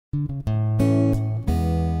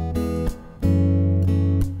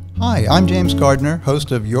Hi, I'm James Gardner,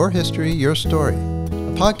 host of Your History, Your Story,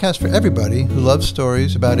 a podcast for everybody who loves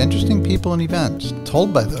stories about interesting people and events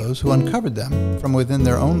told by those who uncovered them from within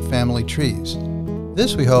their own family trees.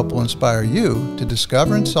 This, we hope, will inspire you to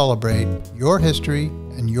discover and celebrate your history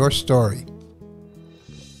and your story.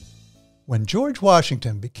 When George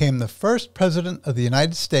Washington became the first president of the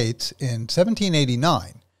United States in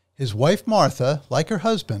 1789, his wife Martha, like her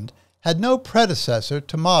husband, had no predecessor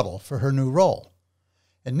to model for her new role.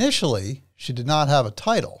 Initially, she did not have a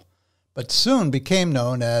title, but soon became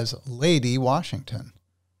known as Lady Washington.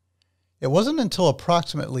 It wasn't until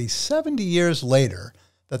approximately 70 years later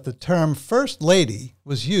that the term First Lady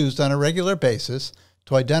was used on a regular basis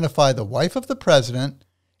to identify the wife of the president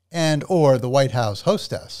and or the White House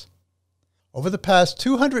hostess. Over the past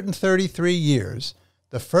 233 years,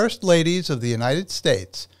 the First Ladies of the United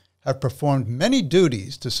States have performed many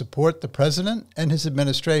duties to support the president and his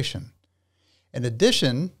administration. In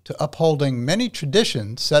addition to upholding many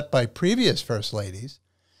traditions set by previous First Ladies,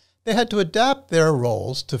 they had to adapt their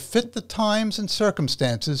roles to fit the times and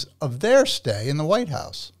circumstances of their stay in the White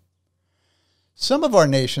House. Some of our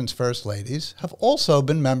nation's First Ladies have also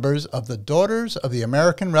been members of the Daughters of the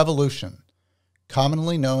American Revolution,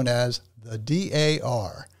 commonly known as the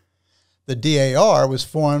DAR. The DAR was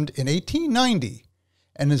formed in 1890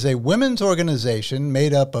 and is a women's organization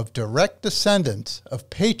made up of direct descendants of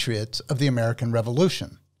patriots of the American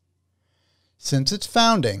Revolution. Since its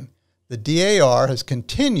founding, the DAR has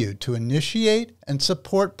continued to initiate and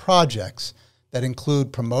support projects that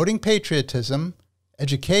include promoting patriotism,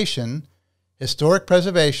 education, historic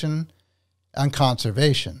preservation, and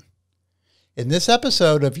conservation. In this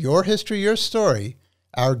episode of Your History, Your Story,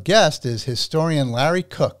 our guest is historian Larry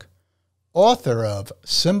Cook, author of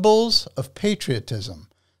Symbols of Patriotism,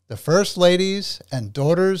 The First Ladies and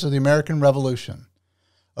Daughters of the American Revolution,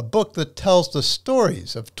 a book that tells the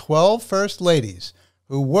stories of 12 First Ladies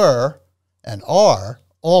who were and are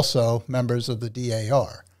also members of the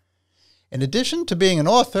DAR. In addition to being an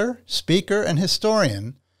author, speaker, and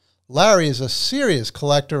historian, Larry is a serious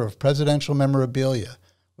collector of presidential memorabilia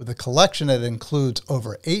with a collection that includes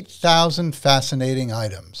over 8,000 fascinating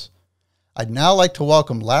items. I'd now like to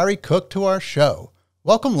welcome Larry Cook to our show.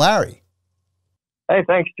 Welcome, Larry. Hey,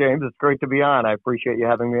 thanks, James. It's great to be on. I appreciate you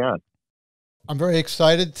having me on. I'm very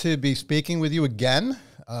excited to be speaking with you again.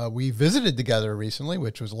 We visited together recently,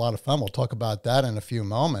 which was a lot of fun. We'll talk about that in a few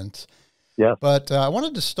moments. Yes. But I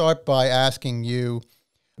wanted to start by asking you,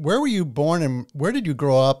 where were you born and where did you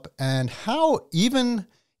grow up, and how, even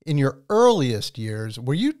in your earliest years,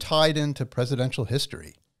 were you tied into presidential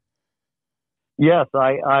history? Yes,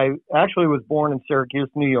 I actually was born in Syracuse,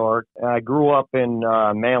 New York. I grew up in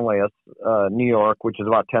Manlius, New York, which is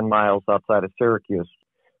about 10 miles outside of Syracuse.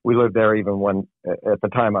 We lived there even when, at the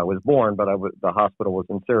time I was born, but the hospital was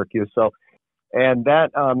in Syracuse. So, and that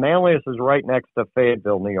Manlius is right next to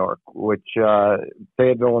Fayetteville, New York, which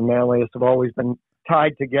Fayetteville and Manlius have always been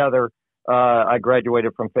tied together. I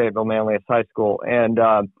graduated from Fayetteville Manlius High School, and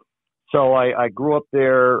so I grew up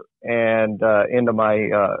there and into my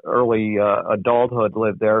early adulthood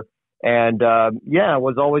lived there. And I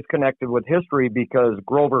was always connected with history because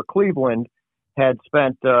Grover Cleveland had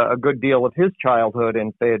spent a good deal of his childhood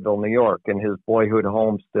in Fayetteville, New York, and his boyhood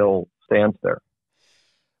home still stands there.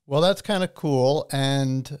 Well, that's kind of cool.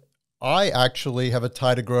 And I actually have a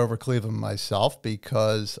tie to Grover Cleveland myself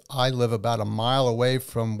because I live about a mile away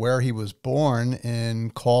from where he was born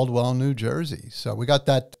in Caldwell, New Jersey. So we got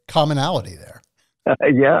that commonality there.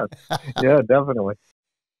 Yeah, definitely.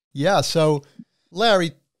 Yeah. So,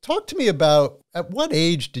 Larry, talk to me about, at what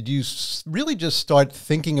age did you really just start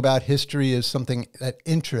thinking about history as something that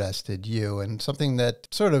interested you and something that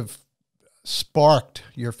sort of sparked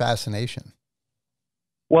your fascination?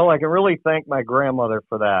 Well, I can really thank my grandmother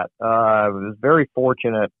for that. I was very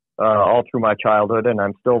fortunate all through my childhood, and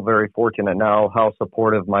I'm still very fortunate now how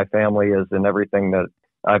supportive my family is in everything that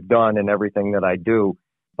I've done and everything that I do.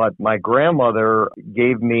 But my grandmother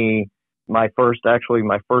gave me my first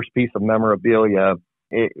piece of memorabilia.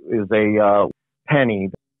 It is a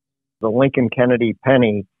penny, the Lincoln Kennedy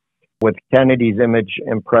penny with Kennedy's image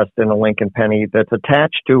impressed in a Lincoln penny that's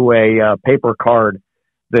attached to a paper card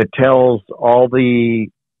that tells all the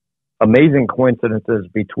amazing coincidences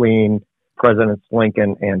between Presidents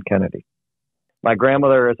Lincoln and Kennedy. My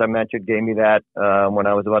grandmother, as I mentioned, gave me that when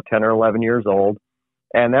I was about 10 or 11 years old.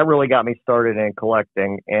 And that really got me started in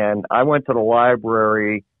collecting. And I went to the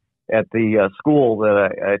library at the school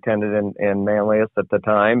that I attended in Manlius at the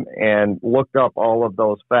time and looked up all of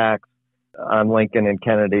those facts on Lincoln and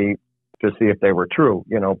Kennedy to see if they were true.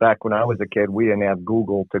 Back when I was a kid, we didn't have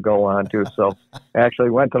Google to go on to. So I actually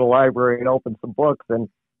went to the library and opened some books and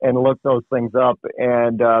looked those things up.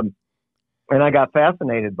 And I got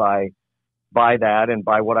fascinated by that and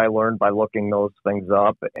by what I learned by looking those things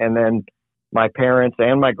up. And then my parents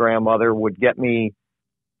and my grandmother would get me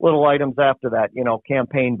little items after that,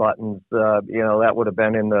 campaign buttons, that would have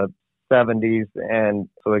been in the 70s. And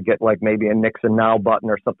so I'd get like maybe a Nixon Now button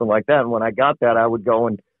or something like that. And when I got that, I would go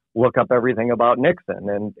and look up everything about Nixon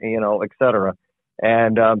and, et cetera.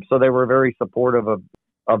 And so they were very supportive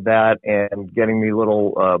of that and getting me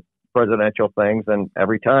little presidential things. And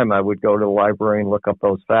every time I would go to the library and look up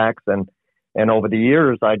those facts. And over the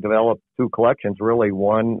years, I developed two collections, really,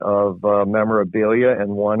 one of memorabilia and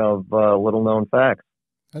one of little known facts.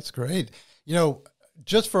 That's great.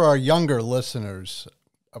 Just for our younger listeners,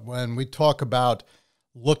 when we talk about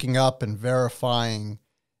looking up and verifying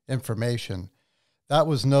information, that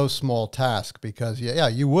was no small task because,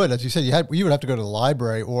 you would, as you said, you would have to go to the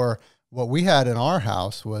library, or what we had in our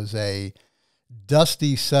house was a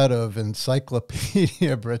dusty set of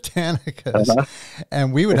Encyclopedia Britannicas,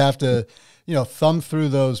 and we would have to, thumb through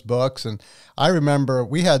those books. And I remember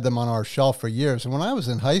we had them on our shelf for years. And when I was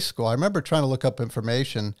in high school, I remember trying to look up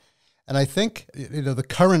information. And I think, the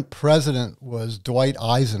current president was Dwight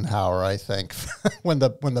Eisenhower, I think, when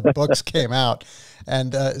the books came out.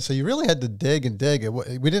 And so you really had to dig and dig.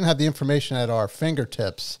 We didn't have the information at our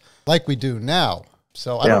fingertips like we do now.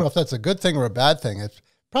 So I don't know if that's a good thing or a bad thing. It's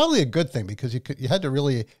probably a good thing because you had to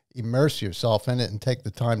really immerse yourself in it and take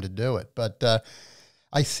the time to do it. But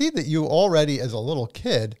I see that you already, as a little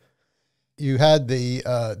kid, you had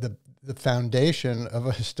the foundation of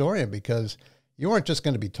a historian because you weren't just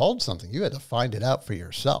going to be told something. You had to find it out for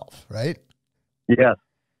yourself, right? Yes.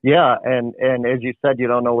 Yeah. And as you said, you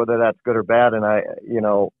don't know whether that's good or bad. And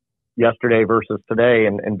yesterday versus today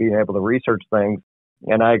and being able to research things.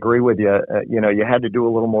 And I agree with you. You had to do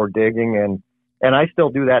a little more digging and I still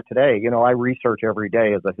do that today. I research every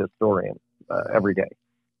day as a historian, every day.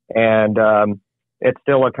 And it's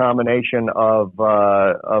still a combination of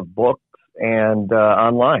books and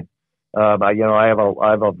online. I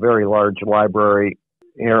have a very large library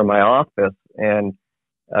here in my office, and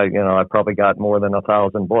I probably got more than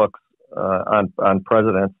 1,000 books on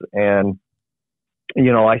presidents, and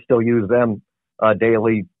I still use them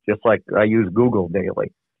daily, just like I use Google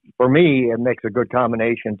daily. For me, it makes a good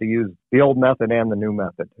combination to use the old method and the new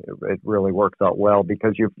method. It really works out well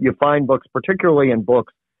because you find books, particularly in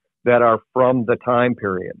books that are from the time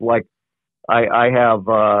period. Like I have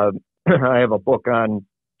I have a book on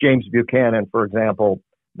James Buchanan, for example,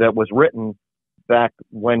 that was written back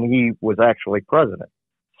when he was actually president.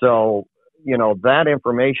 So, that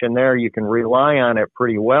information there, you can rely on it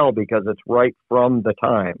pretty well because it's right from the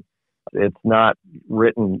time. It's not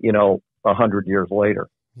written, 100 years later.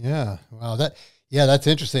 Yeah. Wow. That's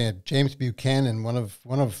interesting. James Buchanan, one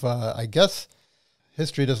of I guess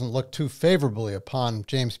history doesn't look too favorably upon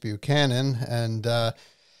James Buchanan, and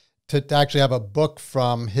to actually have a book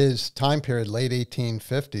from his time period, late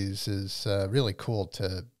 1850s, is really cool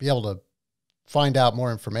to be able to find out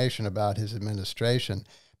more information about his administration.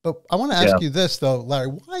 But I want to ask you this, though, Larry,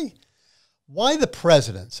 why the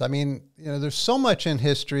presidents? I mean, there's so much in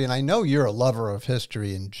history, and I know you're a lover of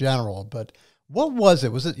history in general, but what was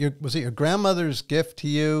it? Was it your grandmother's gift to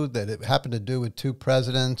you that it happened to do with two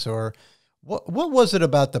presidents, or what was it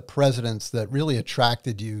about the presidents that really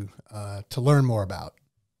attracted you to learn more about?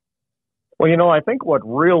 Well, I think what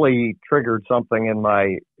really triggered something in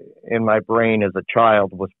my brain as a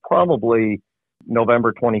child was probably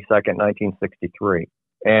November 22nd, 1963.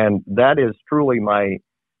 And that is truly my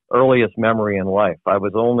earliest memory in life. I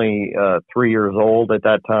was only 3 years old at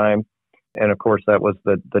that time. And of course, that was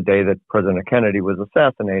the day that President Kennedy was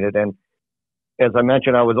assassinated. And as I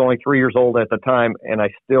mentioned, I was only 3 years old at the time, and I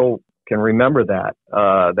still can remember that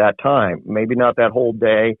time. Maybe not that whole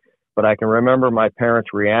day, but I can remember my parents'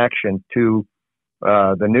 reaction to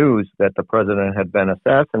the news that the president had been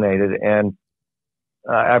assassinated. And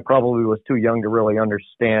I probably was too young to really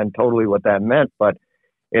understand totally what that meant, but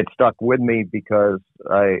it stuck with me because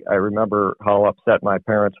I remember how upset my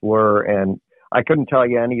parents were. And I couldn't tell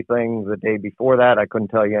you anything the day before that. I couldn't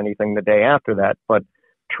tell you anything the day after that. But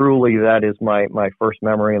truly, that is my first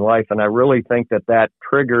memory in life. And I really think that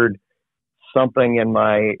triggered something in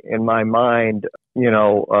my mind.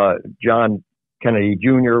 John Kennedy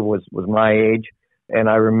Jr. was my age. And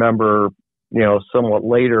I remember, somewhat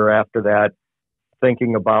later after that,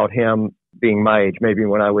 thinking about him being my age, maybe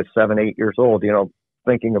when I was 7, 8 years old,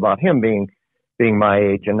 thinking about him being my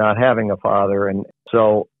age and not having a father. And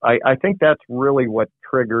So I think that's really what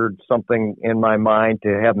triggered something in my mind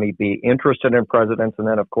to have me be interested in presidents. And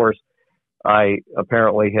then, of course, I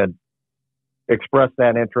apparently had expressed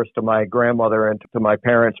that interest to my grandmother and to my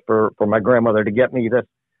parents for my grandmother to get me this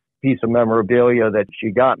piece of memorabilia that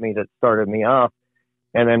she got me that started me off.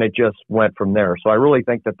 And then it just went from there. So I really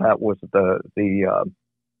think that was the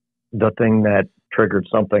thing that triggered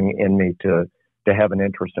something in me to have an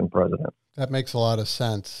interest in presidents. That makes a lot of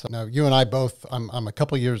sense. Now, you and I both, I'm a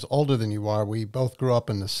couple years older than you are. We both grew up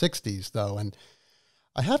in the 60s, though. And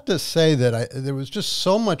I have to say that there was just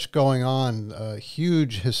so much going on,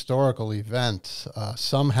 huge historical events,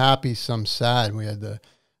 some happy, some sad. We had the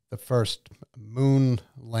first moon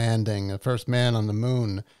landing, the first man on the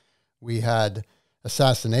moon. We had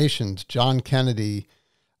assassinations. John Kennedy,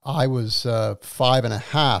 I was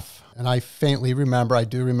 5.5, and I faintly remember, I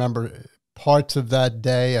do remember parts of that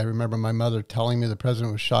day. I remember my mother telling me the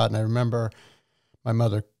president was shot, and I remember my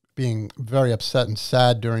mother being very upset and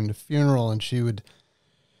sad during the funeral, and she would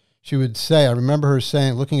say, I remember her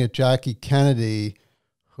saying, looking at Jackie Kennedy,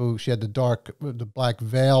 who she had the black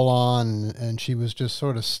veil on, and she was just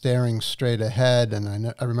sort of staring straight ahead.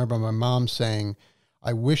 And I remember my mom saying,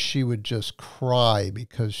 I wish she would just cry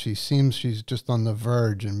because she seems she's just on the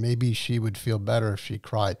verge, and maybe she would feel better if she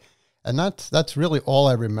cried. And that's really all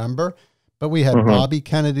I remember. But we had Bobby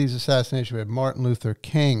Kennedy's assassination. We had Martin Luther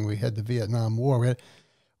King. We had the Vietnam War.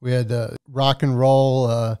 We had rock and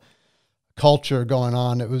roll culture going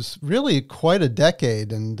on. It was really quite a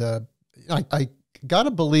decade. And I got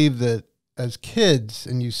to believe that as kids,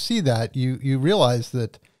 and you see that, you realize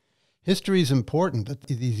that history is important, that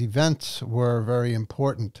these events were very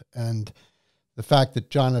important. And the fact that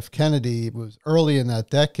John F. Kennedy was early in that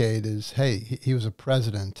decade is, hey, he was a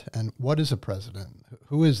president. And what is a president?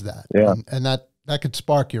 Who is that? Yeah. And that could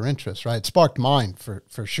spark your interest, right? It sparked mine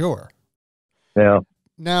for sure. Yeah.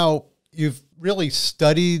 Now, you've really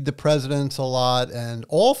studied the presidents a lot and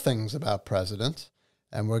all things about presidents.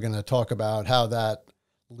 And we're going to talk about how that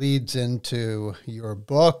leads into your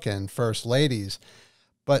book and First Ladies.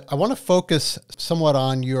 But I want to focus somewhat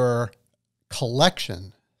on your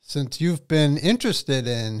collection. Since you've been interested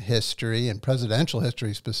in history and presidential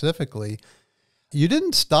history specifically, you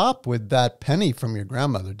didn't stop with that penny from your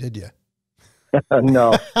grandmother, did you?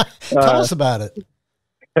 No. Tell us about it.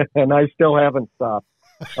 And I still haven't stopped.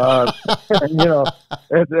 You know,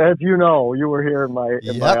 as you know, you were here in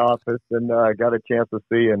my office and got a chance to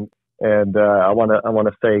see, and I want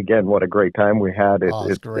to say again what a great time we had.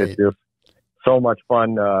 It's great. It's just so much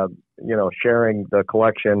fun, sharing the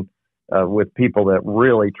collection with people that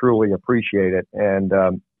really truly appreciate it. And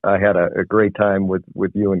I had a great time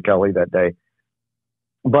with you and Kelly that day.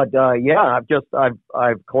 But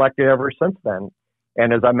I've collected ever since then.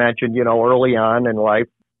 And as I mentioned, early on in life,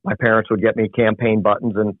 my parents would get me campaign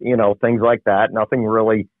buttons and, things like that. Nothing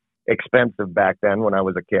really expensive back then when I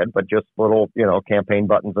was a kid, but just little, campaign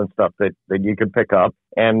buttons and stuff that you could pick up.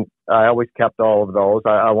 And I always kept all of those.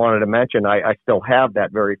 I wanted to mention, I still have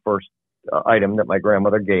that very first item that my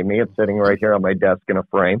grandmother gave me. It's sitting right here on my desk in a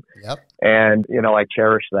frame. Yep. And, I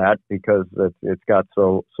cherish that because it's got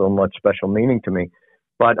so much special meaning to me.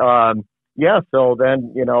 But, so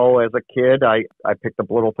then, as a kid, I picked up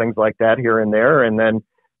little things like that here and there. And then,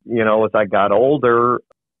 as I got older,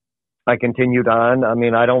 I continued on. I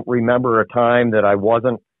mean, I don't remember a time that I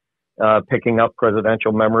wasn't picking up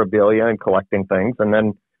presidential memorabilia and collecting things. And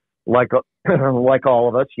then, like all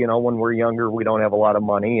of us, when we're younger, we don't have a lot of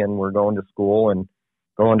money and we're going to school and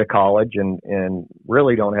going to college and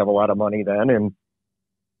really don't have a lot of money then.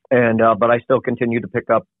 But I still continue to pick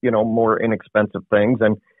up, more inexpensive things.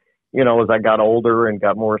 And, as I got older and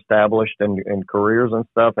got more established in careers and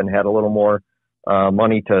stuff and had a little more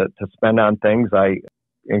money to spend on things, I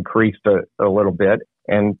increased a little bit.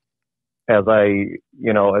 And as I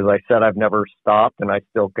said, I've never stopped and I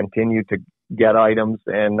still continue to get items.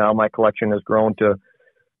 And now my collection has grown to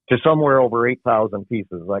somewhere over 8,000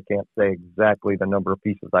 pieces. I can't say exactly the number of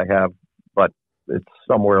pieces I have, but it's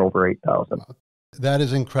somewhere over 8,000. That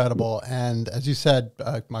is incredible. And as you said,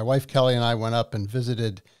 my wife Kelly and I went up and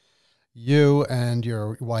visited you and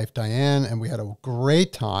your wife Diane, and we had a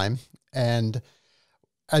great time. And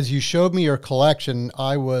as you showed me your collection,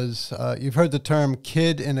 I was, you've heard the term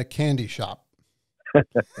kid in a candy shop.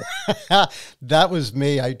 That was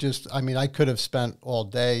me. I could have spent all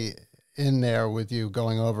day in there with you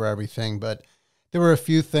going over everything, but there were a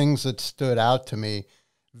few things that stood out to me,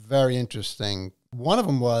 very interesting. One of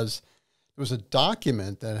them was, there was a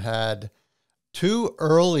document that had 2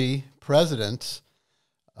 early presidents'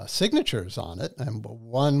 signatures on it, and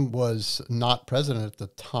one was not president at the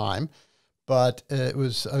time, but it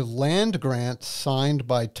was a land grant signed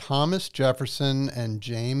by Thomas Jefferson and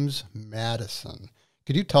James Madison.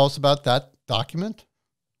 Could you tell us about that document?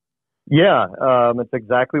 Yeah, it's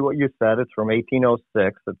exactly what you said. It's from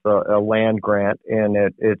 1806. It's a land grant, and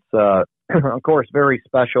it's of course, very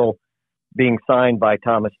special being signed by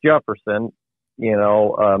Thomas Jefferson.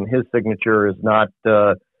 His signature is not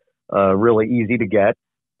really easy to get.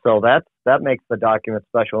 So that makes the document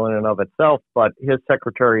special in and of itself. But his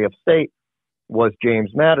Secretary of State was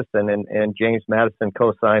James Madison, and James Madison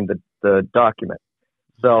co-signed the document.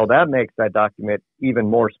 So that makes that document even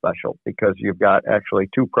more special because you've got actually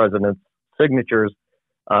two presidents' signatures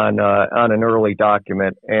on an early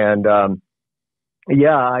document. And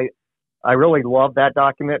I really love that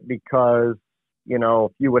document because,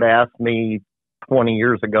 if you would ask me 20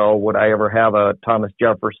 years ago, would I ever have a Thomas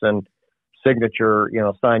Jefferson signature,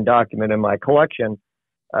 signed document in my collection?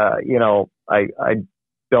 I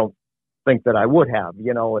don't think that I would have,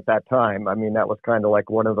 at that time. I mean, that was kind of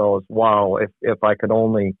like one of those, wow, if I could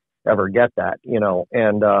only ever get that,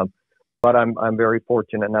 but I'm very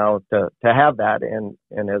fortunate now to have that.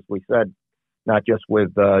 And as we said, not just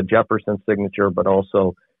with Jefferson's signature, but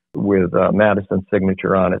also with Madison's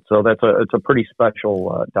signature on it. So it's a pretty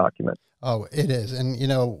special document. Oh, it is. And,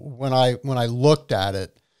 when I looked at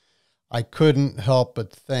it, I couldn't help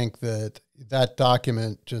but think that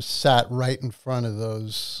document just sat right in front of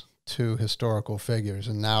those two historical figures.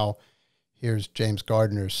 And now here's James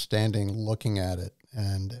Gardner standing looking at it.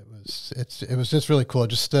 And it was just really cool.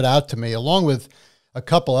 It just stood out to me, along with a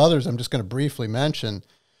couple others I'm just going to briefly mention.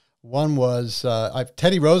 One was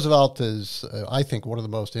Teddy Roosevelt is, I think, one of the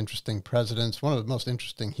most interesting presidents, one of the most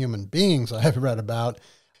interesting human beings I have read about.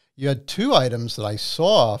 You had two items that I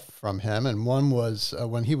saw from him, and one was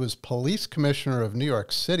when he was police commissioner of New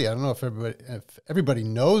York City. I don't know if everybody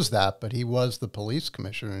knows that, but he was the police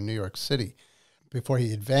commissioner in New York City before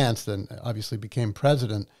he advanced and obviously became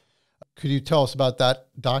president. Could you tell us about that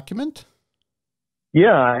document?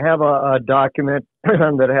 Yeah, I have a document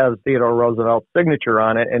that has Theodore Roosevelt's signature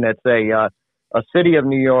on it, and it's a City of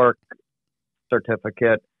New York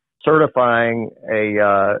certificate certifying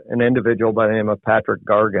an individual by the name of Patrick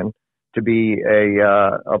Gargan to be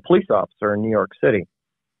a police officer in New York City.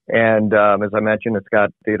 And as I mentioned, it's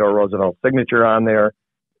got Theodore Roosevelt's signature on there,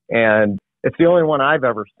 and it's the only one I've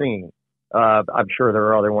ever seen. I'm sure there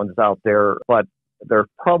are other ones out there, but there's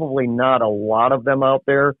probably not a lot of them out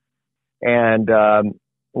there. And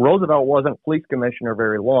Roosevelt wasn't police commissioner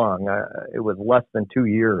very long. It was less than 2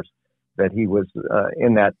 years that he was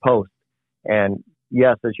in that post. And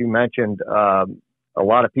yes, as you mentioned, a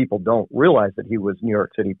lot of people don't realize that he was New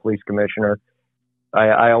York City police commissioner.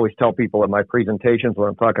 I always tell people at my presentations when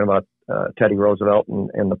I'm talking about Teddy Roosevelt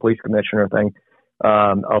and the police commissioner thing,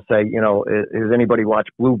 I'll say, has anybody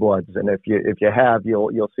watched Blue Bloods? And if you have,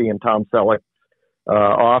 you'll see in Tom Selleck's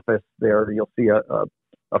office there, you'll see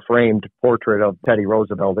a framed portrait of Teddy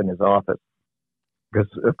Roosevelt in his office, because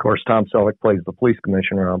of course Tom Selleck plays the police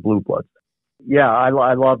commissioner on Blue Bloods. Yeah,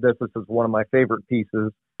 I love this. This is one of my favorite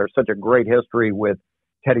pieces. There's such a great history with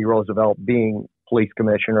Teddy Roosevelt being police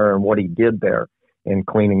commissioner and what he did there in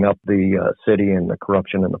cleaning up the city and the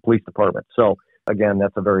corruption in the police department. So again,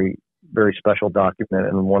 that's a very, very special document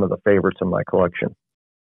and one of the favorites in my collection.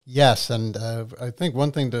 Yes, and I think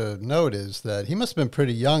one thing to note is that he must have been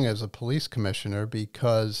pretty young as a police commissioner,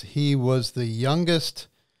 because he was the youngest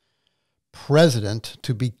president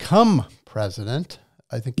to become president.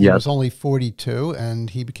 I think he was only 42, and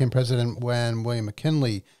he became president when William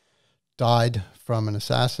McKinley died from an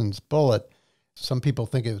assassin's bullet. Some people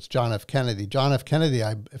think it was John F. Kennedy. John F. Kennedy,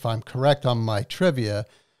 if I'm correct on my trivia,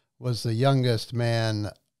 was the youngest man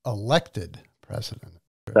elected president.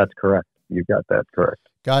 That's correct. You got that correct.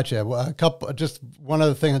 Gotcha. Well, just one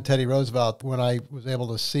other thing on Teddy Roosevelt. When I was able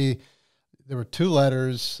to see, there were two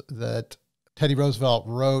letters that Teddy Roosevelt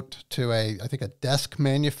wrote to I think a desk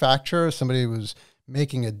manufacturer. Somebody was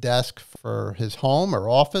making a desk for his home or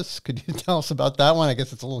office. Could you tell us about that one? I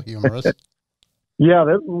guess it's a little humorous. Yeah,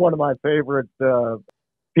 this is one of my favorite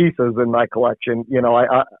pieces in my collection.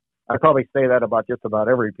 I probably say that about just about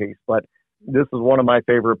every piece, but this is one of my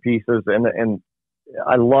favorite pieces, and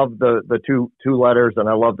I love the two letters, and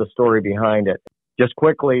I love the story behind it. Just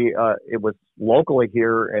quickly, it was locally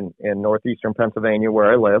here in northeastern Pennsylvania where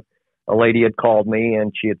I live. A lady had called me,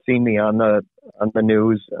 and she had seen me on the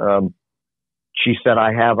news. She said,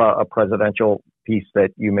 I have a presidential piece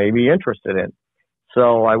that you may be interested in.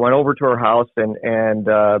 So I went over to her house, and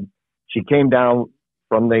she came down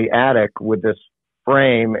from the attic with this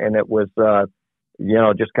frame, and it was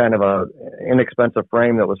just kind of a inexpensive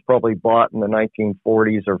frame that was probably bought in the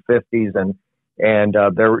 1940s or 50s, And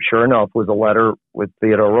there, sure enough, was a letter with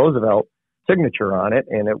Theodore Roosevelt's signature on it,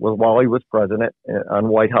 and it was while he was president on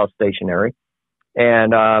White House stationery.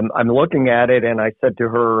 And I'm looking at it, and I said to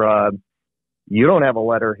her, "You don't have a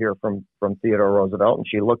letter here from Theodore Roosevelt." And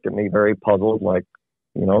she looked at me very puzzled, like,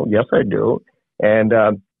 "Yes, I do." And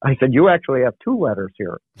I said, "You actually have two letters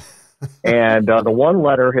here." And the one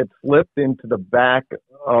letter had slipped into the back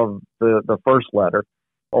of the first letter.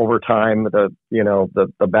 Over time, the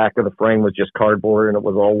back of the frame was just cardboard, and it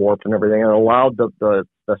was all warped and everything, and it allowed the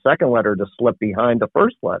second letter to slip behind the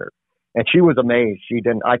first letter. And she was amazed.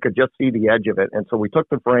 I could just see the edge of it. And so we took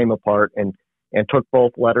the frame apart and took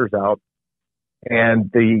both letters out. And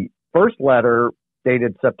the first letter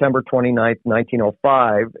dated September 29th,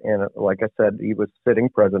 1905. And like I said, he was sitting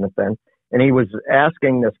president then. And he was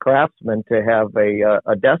asking this craftsman to have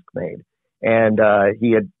a desk made. And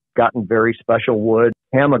he had gotten very special wood,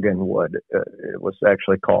 Hamagon wood, it was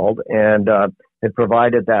actually called, and had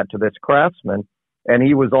provided that to this craftsman. And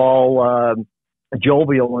he was all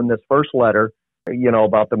jovial in this first letter,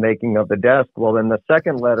 about the making of the desk. Well, in the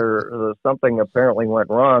second letter, something apparently went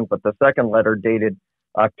wrong, but the second letter dated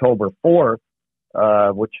October 4th,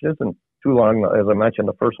 which isn't too long. As I mentioned,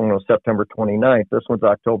 the first one was September 29th. This one's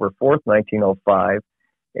October 4th, 1905.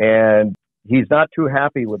 And he's not too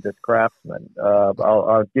happy with this craftsman.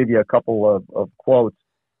 I'll give you a couple of quotes.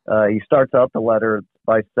 He starts out the letter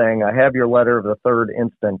by saying, "I have your letter of the 3rd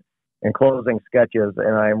instant, enclosing sketches,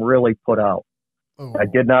 and I am really put out. Oh. I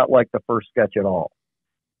did not like the first sketch at all."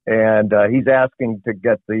 And he's asking to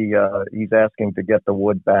get the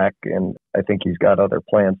wood back, and I think he's got other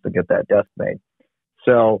plans to get that desk made.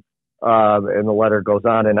 So, and the letter goes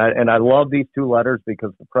on, and I love these two letters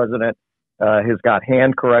because the president has got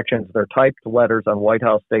hand corrections. They're typed letters on White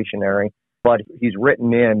House stationery, but he's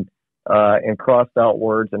written in and crossed out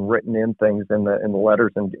words and written in things in the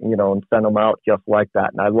letters, and and sent them out just like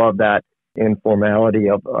that. And I love that informality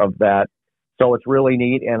of that. So it's really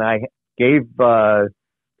neat. And I gave,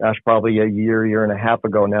 probably a year and a half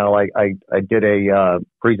ago now, I did a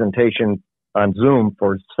presentation on Zoom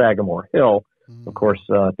for Sagamore Hill, of course,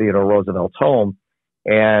 Theodore Roosevelt's home.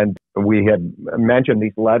 And we had mentioned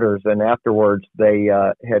these letters, and afterwards they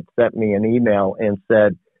had sent me an email and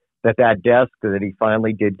said that desk that he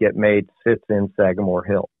finally did get made sits in Sagamore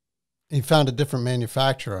Hill. He found a different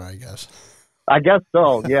manufacturer, I guess. I guess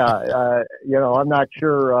so, yeah. I'm not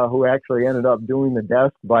sure who actually ended up doing the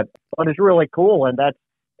desk, but it's really cool, and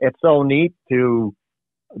it's so neat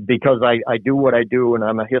because I do what I do, and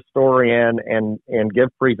I'm a historian and give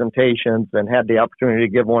presentations, and had the opportunity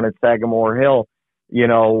to give one at Sagamore Hill.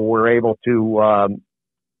 We're able to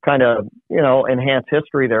kind of, enhance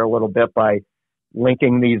history there a little bit by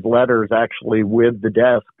linking these letters actually with the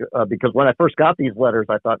desk. Because when I first got these letters,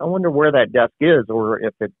 I thought, I wonder where that desk is, or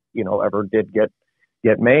if it, ever did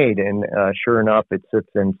get made. And sure enough, it sits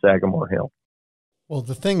in Sagamore Hill. Well,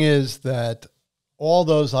 the thing is that all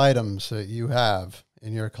those items that you have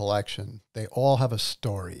in your collection, they all have a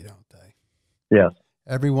story, don't they? Yes.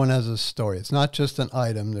 Everyone has a story. It's not just an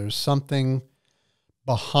item. There's something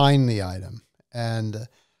behind the item. And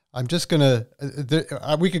I'm just going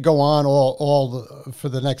to, we could go on for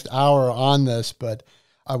the next hour on this, but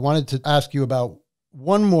I wanted to ask you about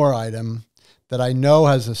one more item that I know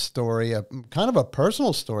has a story, a kind of a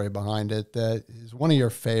personal story behind it that is one of your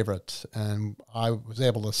favorites. And I was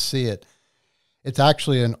able to see it. It's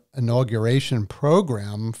actually an inauguration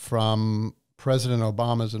program from President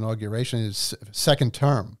Obama's inauguration, his second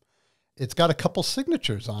term. It's got a couple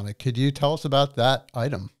signatures on it. Could you tell us about that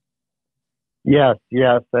item? Yes.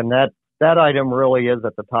 And that item really is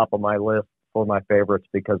at the top of my list for my favorites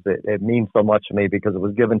because it means so much to me because it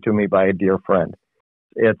was given to me by a dear friend.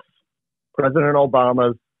 It's President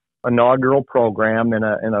Obama's inaugural program in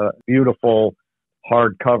a beautiful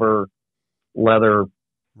hardcover leather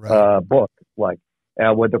book,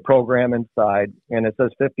 with the program inside. And it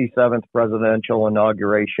says 57th Presidential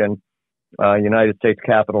Inauguration, United States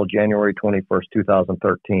Capitol, January 21st,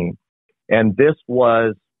 2013. And this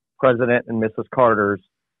was President and Mrs. Carter's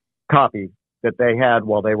copy that they had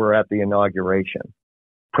while they were at the inauguration.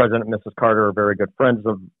 President and Mrs. Carter are very good friends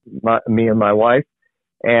of me and my wife.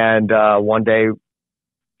 And one day,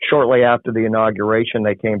 shortly after the inauguration,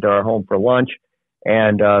 they came to our home for lunch.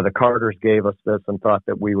 And the Carters gave us this and thought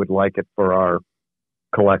that we would like it for our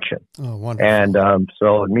collection. Oh, wonderful. And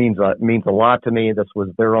so it means a lot to me. This was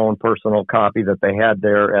their own personal copy that they had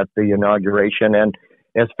there at the inauguration. And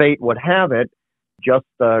as fate would have it, just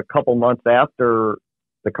a couple months after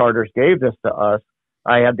the Carters gave this to us,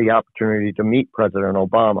 I had the opportunity to meet President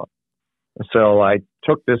Obama. So I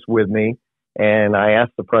took this with me and I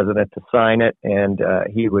asked the president to sign it, and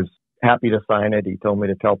he was happy to sign it. He told me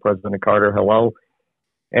to tell President Carter hello,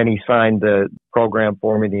 and he signed the program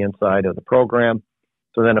for me, the inside of the program.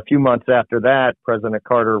 So then a few months after that, President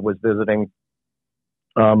Carter was visiting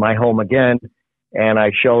my home again, and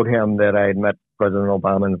I showed him that I had met President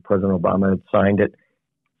Obama, and President Obama had signed it.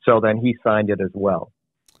 So then he signed it as well.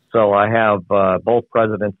 So I have both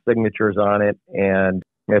presidents' signatures on it, and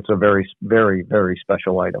it's a very, very, very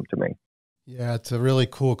special item to me. Yeah, it's a really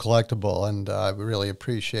cool collectible, and I really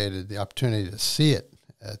appreciated the opportunity to see it.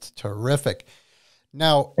 It's terrific.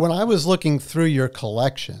 Now, when I was looking through your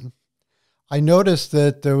collection, I noticed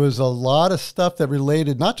that there was a lot of stuff that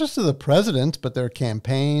related not just to the presidents, but their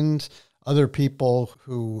campaigns, other people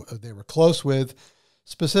who they were close with,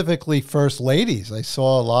 specifically first ladies. I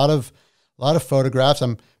saw a lot of photographs.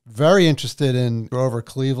 I'm very interested in Grover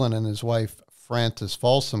Cleveland and his wife, Frances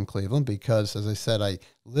Folsom Cleveland, because, as I said, I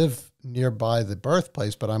live nearby the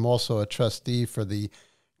birthplace, but I'm also a trustee for the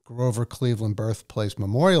Grover Cleveland Birthplace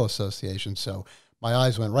Memorial Association. So my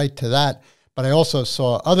eyes went right to that. But I also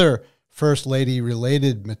saw other First Lady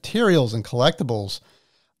related materials and collectibles.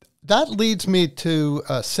 That leads me to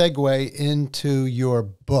segue into your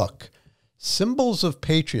book, Symbols of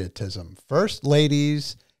Patriotism, First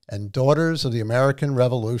Ladies and Daughters of the American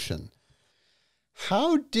Revolution.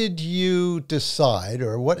 How did you decide,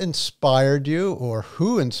 or what inspired you, or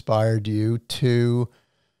who inspired you to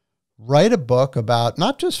write a book about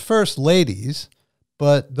not just first ladies,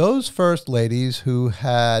 but those first ladies who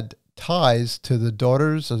had ties to the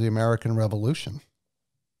Daughters of the American Revolution?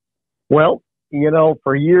 Well,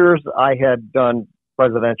 for years I had done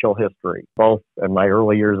presidential history, both in my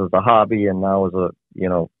early years as a hobby and now as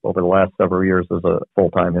over the last several years as a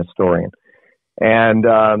full-time historian. And,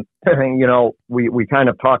 we kind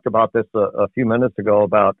of talked about this a few minutes ago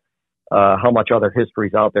about how much other history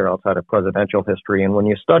is out there outside of presidential history. And when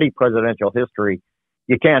you study presidential history,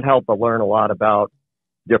 you can't help but learn a lot about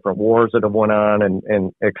different wars that have went on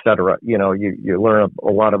and et cetera. You learn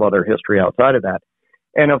a lot of other history outside of that.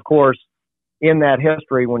 And of course, in that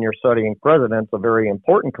history, when you're studying presidents, a very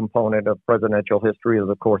important component of presidential history is,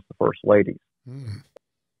 of course, the first ladies. Mm.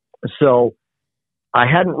 So I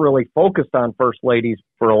hadn't really focused on first ladies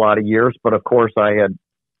for a lot of years, but of course I had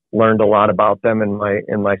learned a lot about them in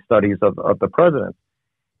my studies of the presidents.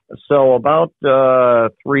 So about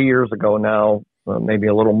 3 years ago now, maybe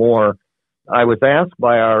a little more, I was asked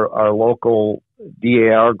by our local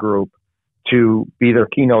DAR group to be their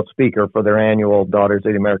keynote speaker for their annual Daughters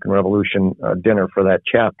of the American Revolution dinner for that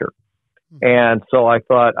chapter. And so I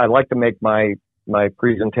thought I'd like to make my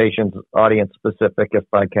presentations audience specific if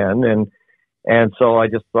I can. And so I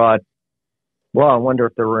just thought, well, I wonder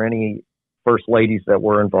if there were any first ladies that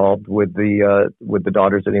were involved with the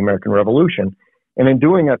Daughters of the American Revolution. And in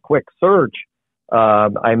doing a quick search,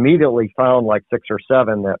 I immediately found like 6 or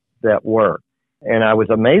 7 that were. And I was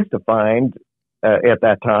amazed to find at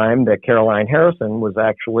that time that Caroline Harrison was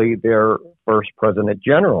actually their first president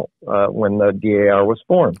general when the DAR was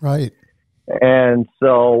formed. Right. And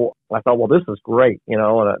so I thought, well, this is great,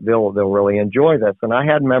 and they'll really enjoy this. And I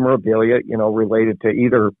had memorabilia, related to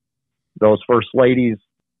either those first ladies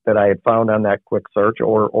that I had found on that quick search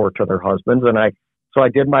or to their husbands. And so I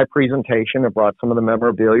did my presentation and brought some of the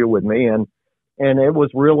memorabilia with me, and it was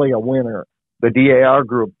really a winner. The DAR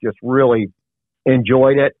group just really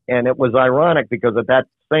enjoyed it. And it was ironic because at that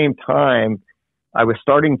same time, I was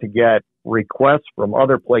starting to get requests from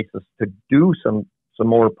other places to do some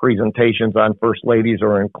more presentations on first ladies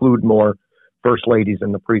or include more first ladies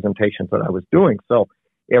in the presentations that I was doing. So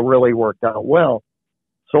it really worked out well.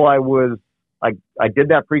 So I did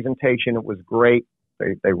that presentation. It was great.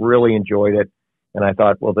 They really enjoyed it. And I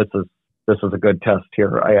thought, well, this is a good test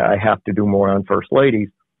here. I have to do more on first ladies,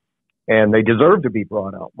 and they deserve to be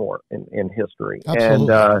brought out more in history.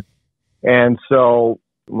 Absolutely. And so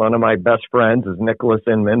one of my best friends is Nicholas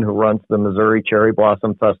Inman, who runs the Missouri Cherry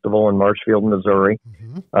Blossom Festival in Marshfield, Missouri,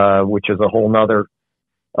 which is a whole nother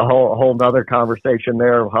conversation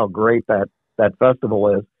there of how great that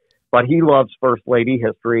festival is. But he loves First Lady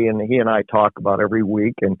history, and he and I talk about every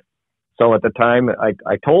week. And so at the time,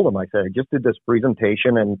 I told him, I said, I just did this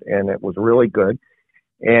presentation, and it was really good.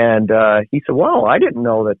 And he said, well, I didn't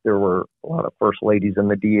know that there were a lot of first ladies in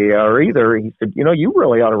the DAR either. He said, you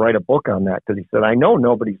really ought to write a book on that, because he said, I know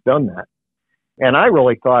nobody's done that. And I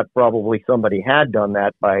really thought probably somebody had done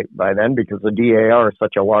that by then, because the DAR is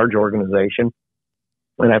such a large organization.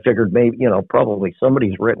 And I figured maybe, probably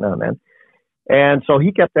somebody's written on that. And so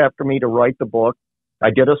he kept after me to write the book.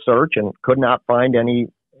 I did a search and could not find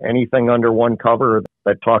anything under one cover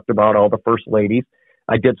that talked about all the first ladies.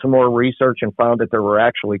 I did some more research and found that there were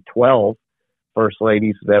actually 12 first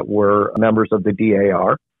ladies that were members of the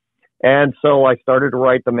DAR. And so I started to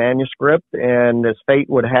write the manuscript, and as fate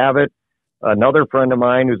would have it, another friend of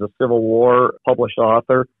mine who's a Civil War published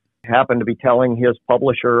author happened to be telling his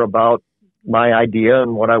publisher about my idea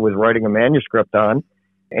and what I was writing a manuscript on.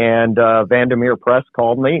 And Vandermeer Press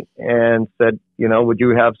called me and said, would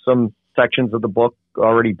you have some sections of the book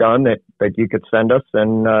already done that you could send us?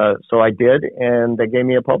 And so I did, and they gave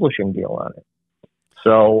me a publishing deal on it.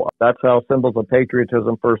 So that's how Symbols of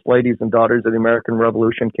Patriotism, First Ladies and Daughters of the American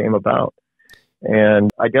Revolution came about. And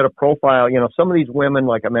I did a profile. Some of these women,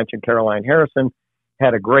 like I mentioned, Caroline Harrison,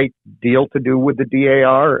 had a great deal to do with the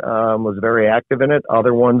DAR, was very active in it.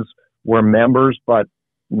 Other ones were members, but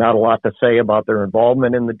not a lot to say about their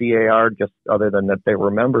involvement in the DAR, just other than that they were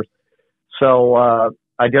members. So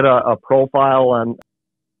I did a profile on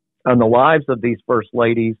the lives of these First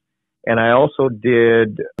Ladies, and I also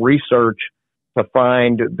did research to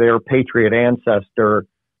find their patriot ancestor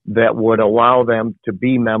that would allow them to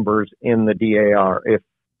be members in the DAR. If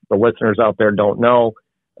the listeners out there don't know,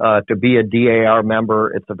 to be a DAR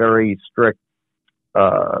member, it's a very strict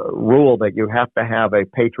rule that you have to have a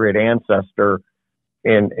patriot ancestor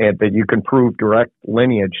and that you can prove direct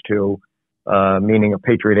lineage to, meaning a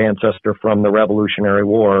patriot ancestor from the Revolutionary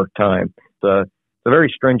War time. It's a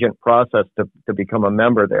very stringent process to become a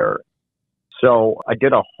member there. So I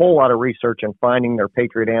did a whole lot of research in finding their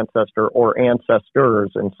patriot ancestor or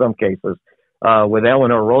ancestors in some cases. With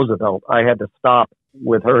Eleanor Roosevelt, I had to stop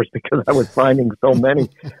with hers because I was finding so many.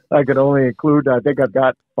 I could only include, I think I've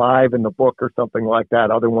got 5 in the book or something like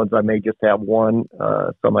that. Other ones I may just have 1,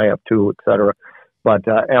 some I have 2, etc. But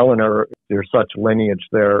Eleanor, there's such lineage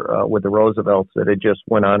there with the Roosevelts that it just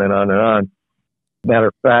went on and on and on. Matter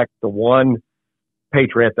of fact, the one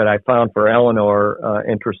patriot that I found for Eleanor,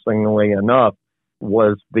 interestingly enough,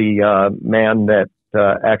 was the man that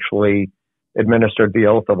actually administered the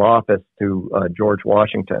oath of office to George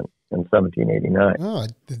Washington in 1789. Oh,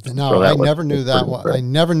 no, I never knew that one. I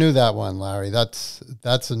never knew that one, Larry. That's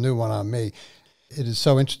a new one on me. It is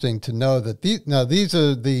so interesting to know that these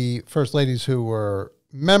are the First Ladies who were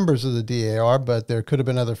members of the DAR, but there could have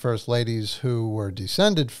been other First Ladies who were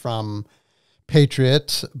descended from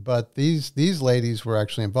patriots, but these ladies were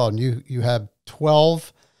actually involved. And you have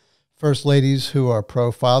 12 First Ladies who are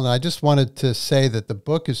profiled, and I just wanted to say that the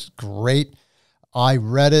book is great. I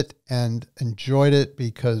read it and enjoyed it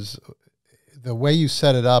because the way you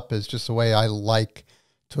set it up is just the way I like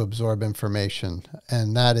to absorb information,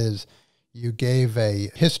 and that is you gave a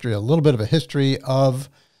little bit of a history of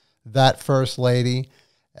that First Lady,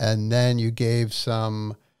 and then you gave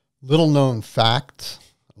some little-known facts,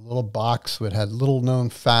 a little box that had little-known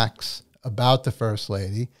facts about the First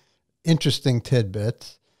Lady, interesting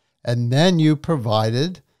tidbits, and then you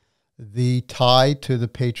provided the tie to the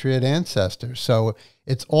patriot ancestor. So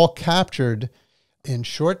it's all captured in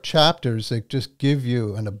short chapters that just give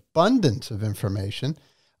you an abundance of information.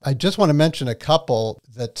 I just want to mention a couple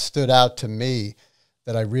that stood out to me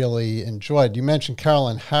that I really enjoyed. You mentioned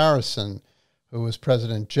Caroline Harrison, who was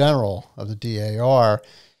President General of the DAR,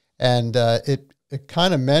 and it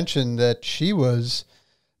kind of mentioned that she was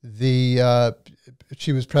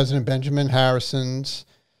President Benjamin Harrison's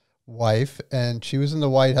wife, and she was in the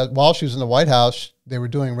White House. While she was in the White House, they were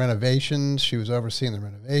doing renovations. She was overseeing the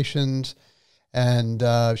renovations, and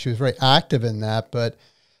she was very active in that. But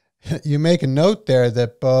you make a note there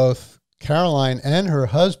that both Caroline and her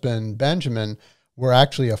husband, Benjamin, were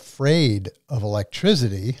actually afraid of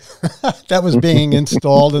electricity that was being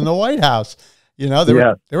installed in the White House. They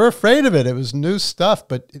were afraid of it. It was new stuff,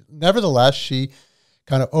 but nevertheless, she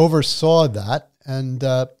kind of oversaw that. And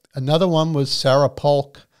another one was Sarah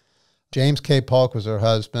Polk. James K. Polk was her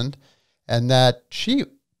husband, and that she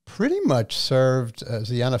pretty much served as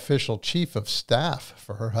the unofficial chief of staff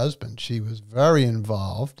for her husband. She was very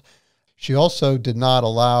involved. She also did not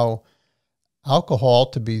allow alcohol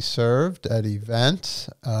to be served at events.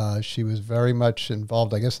 She was very much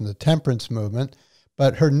involved, I guess, in the temperance movement.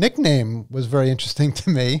 But her nickname was very interesting to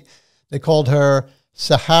me. They called her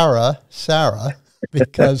Sarah,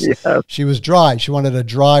 because she was dry. She wanted a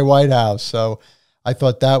dry White House. So I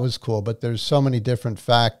thought that was cool. But there's so many different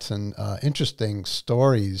facts and interesting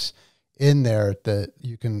stories in there that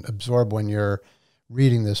you can absorb when you're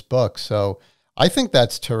reading this book. So I think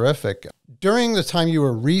that's terrific. During the time you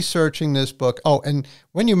were researching this book, and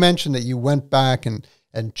when you mentioned that you went back and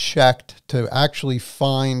checked to actually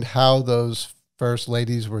find how those First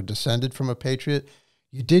Ladies were descended from a patriot,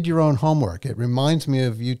 you did your own homework. It reminds me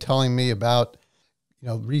of you telling me about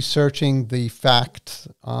researching the fact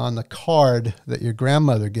on the card that your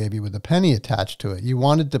grandmother gave you with a penny attached to it. You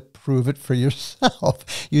wanted to prove it for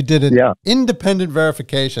yourself. You did an independent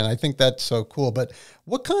verification. I think that's so cool. But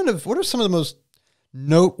what are some of the most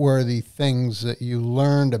noteworthy things that you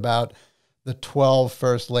learned about the 12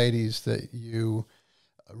 first ladies that you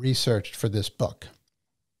researched for this book?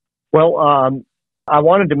 Well, I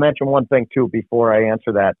wanted to mention one thing too before I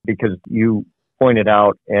answer that, because you pointed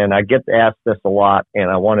out, and I get asked this a lot, and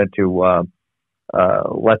I wanted to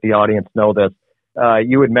let the audience know this.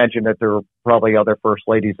 You had mentioned that there were probably other first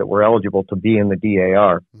ladies that were eligible to be in the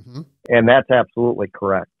DAR, and that's absolutely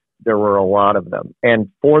correct. There were a lot of them. And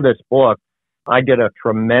for this book, I did a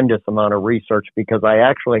tremendous amount of research, because I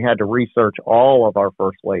actually had to research all of our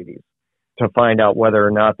first ladies to find out whether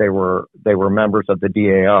or not they were members of the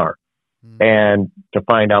DAR, and to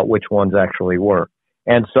find out which ones actually were.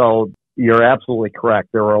 And so you're absolutely correct.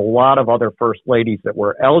 There were a lot of other first ladies that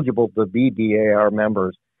were eligible to be DAR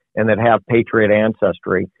members and that have patriot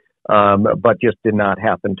ancestry, but just did not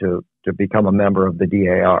happen to become a member of the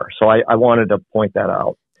DAR. So I wanted to point that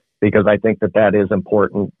out, because I think that is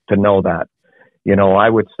important to know that. I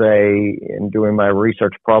would say in doing my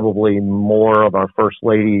research, probably more of our first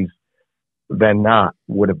ladies than not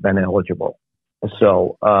would have been eligible.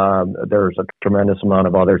 So there's a tremendous amount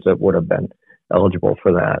of others that would have been eligible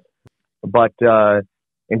for that. But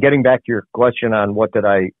in getting back to your question on what did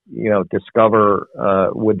I, discover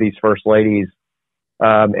with these first ladies,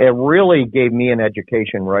 it really gave me an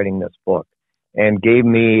education writing this book, and gave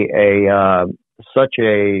me such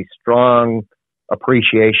a strong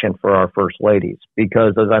appreciation for our first ladies.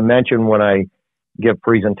 Because as I mentioned when I give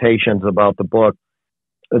presentations about the book,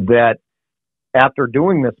 that after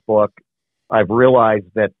doing this book, I've realized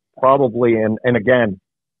that probably, and again,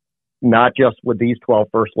 not just with these 12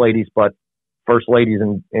 first ladies, but first ladies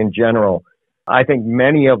in general, I think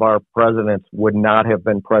many of our presidents would not have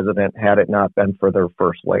been president had it not been for their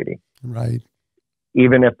first lady. Right.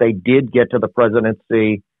 Even if they did get to the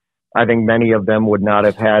presidency, I think many of them would not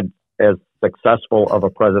have had as successful of a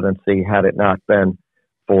presidency had it not been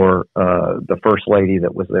for the first lady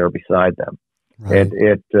that was there beside them. Right.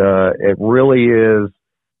 It really is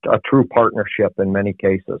a true partnership in many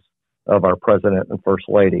cases of our president and first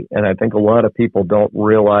lady. And I think a lot of people don't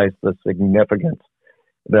realize the significance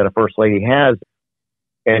that a first lady has.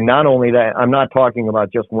 And not only that, I'm not talking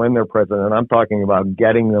about just when they're president, I'm talking about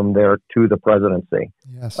getting them there to the presidency.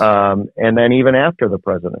 Yes. And then even after the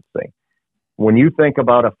presidency. When you think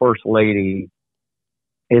about a first lady,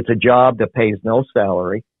 it's a job that pays no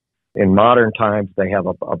salary. In modern times, they have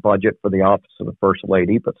a budget for the office of the first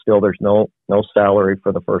lady, but still there's no salary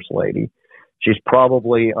for the first lady. She's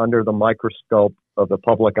probably under the microscope of the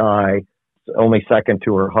public eye, only second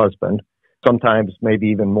to her husband, sometimes maybe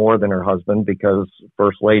even more than her husband, because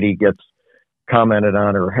first lady gets commented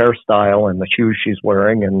on her hairstyle and the shoes she's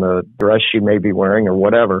wearing and the dress she may be wearing or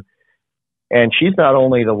whatever. And she's not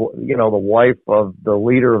only the wife of the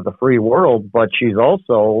leader of the free world, but she's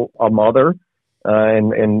also a mother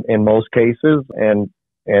in most cases, and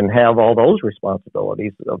have all those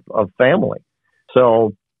responsibilities of family.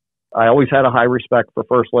 So I always had a high respect for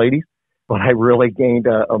first ladies, but I really gained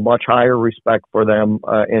a much higher respect for them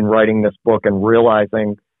in writing this book, and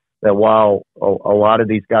realizing that while a lot of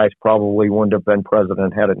these guys probably wouldn't have been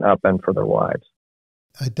president had it not been for their wives.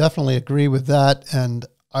 I definitely agree with that. And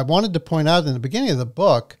I wanted to point out in the beginning of the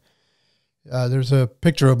book, there's a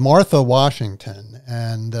picture of Martha Washington,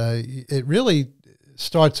 and it really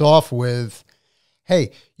starts off with,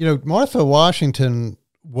 hey, Martha Washington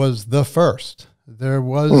was the first. There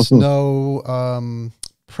was no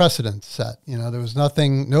precedent set. There was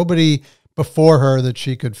nobody before her that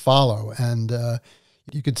she could follow. And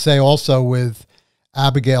you could say also with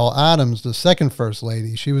Abigail Adams, the second first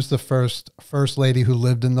lady, she was the first lady who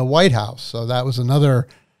lived in the White House. So that was another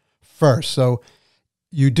first. So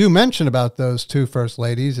you do mention about those two first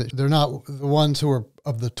ladies. They're not the ones who were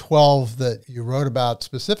of the 12 that you wrote about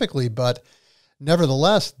specifically, but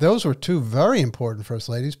nevertheless, those were two very important first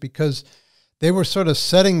ladies, because they were sort of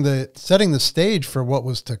setting the stage for what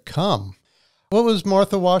was to come. What was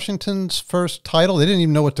Martha Washington's first title? They didn't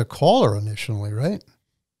even know what to call her initially, right?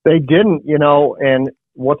 They didn't, and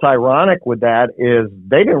what's ironic with that is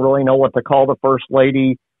they didn't really know what to call the first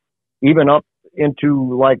lady, even up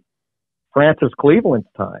into like Francis Cleveland's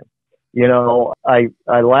time.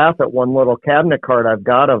 I laugh at one little cabinet card I've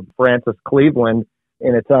got of Francis Cleveland,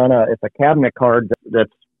 and it's a cabinet card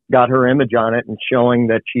that's got her image on it and showing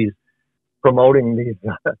that she's promoting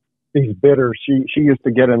these bitters. She used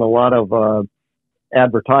to get in a lot of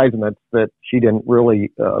advertisements that she didn't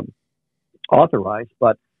really authorize,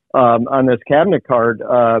 but on this cabinet card,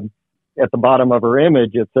 at the bottom of her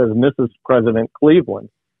image, it says Mrs. President Cleveland.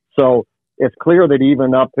 So it's clear that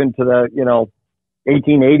even up into the,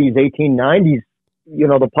 1880s, 1890s,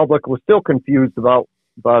 the public was still confused about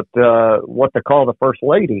what to call the first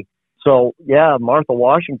lady. So yeah, Martha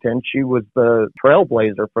Washington, she was the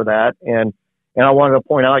trailblazer for that. And I wanted to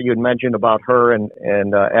point out, you had mentioned about her and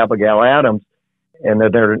Abigail Adams, and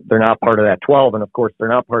that they're not part of that 12. And of course, they're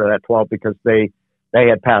not part of that 12 because they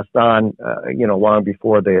had passed on, long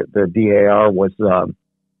before the DAR was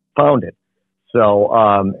founded. So,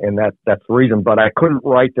 and that's the reason. But I couldn't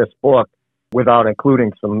write this book without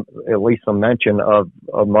including at least some mention of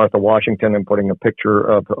Martha Washington and putting a picture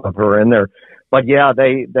of her in there. But yeah,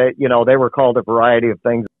 they were called a variety of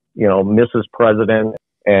things, Mrs. President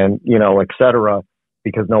and, et cetera,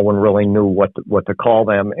 because no one really knew what to call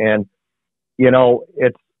them. And,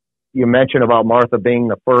 you mentioned about Martha being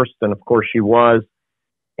the first, and of course she was,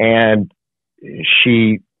 and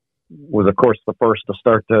she was, of course, the first to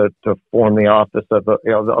start to form the office of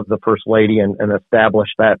the first lady and establish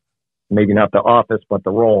that, maybe not the office, but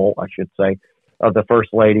the role, I should say, of the first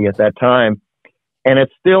lady at that time. And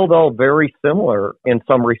it's still, though, very similar in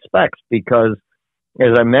some respects, because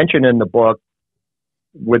as I mentioned in the book,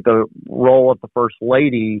 with the role of the first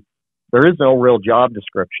lady, there is no real job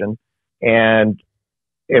description. And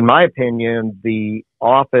in my opinion, the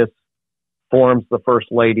office forms the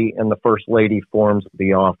first lady and the first lady forms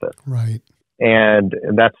the office. Right. And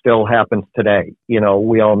that still happens today. We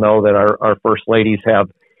all know that our first ladies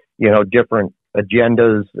have, different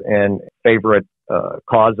agendas and favorite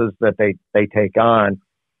causes that they take on.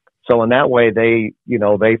 So in that way, they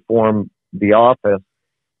form the office,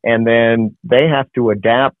 and then they have to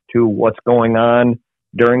adapt to what's going on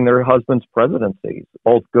during their husband's presidencies,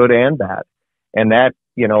 both good and bad. And that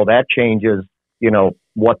changes,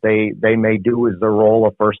 what they may do as their role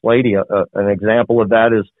of first lady. An example of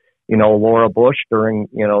that is, Laura Bush during,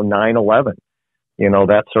 9/11.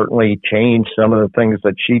 That certainly changed some of the things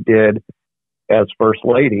that she did as first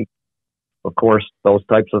lady. Of course, those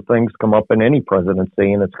types of things come up in any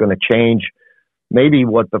presidency, and it's going to change maybe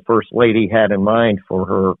what the first lady had in mind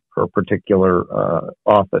for her particular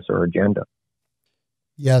office or agenda.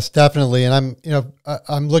 Yes, definitely. And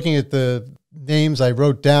I'm looking at the names I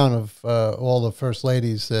wrote down of all the first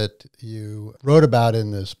ladies that you wrote about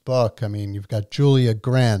in this book. I mean, you've got Julia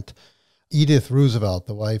Grant, Edith Roosevelt,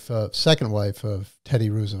 the second wife of Teddy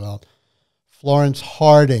Roosevelt, Florence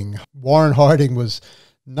Harding. Warren Harding was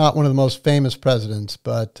not one of the most famous presidents,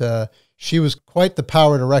 but she was quite the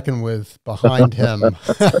power to reckon with behind him.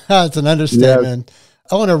 It's an understatement.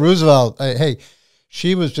 Yes. Eleanor Roosevelt,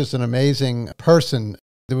 she was just an amazing person.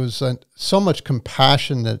 There was so much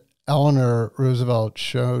compassion that Eleanor Roosevelt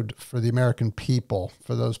showed for the American people,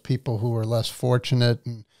 for those people who were less fortunate,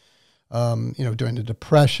 and during the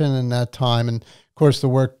Depression and that time. And of course, the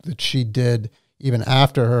work that she did even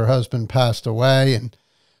after her husband passed away, and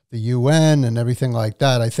the UN and everything like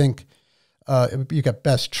that. I think you got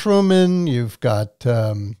Bess Truman, you've got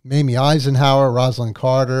Mamie Eisenhower, Rosalind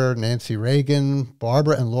Carter, Nancy Reagan,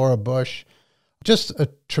 Barbara and Laura Bush. Just a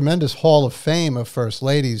tremendous hall of fame of first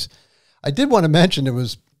ladies. I did want to mention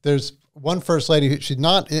there's one first lady, she's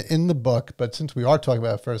not in the book, but since we are talking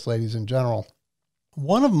about first ladies in general,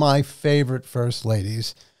 one of my favorite first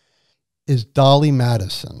ladies is Dolly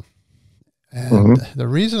Madison. And the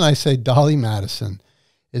reason I say Dolly Madison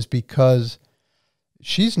is because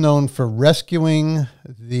she's known for rescuing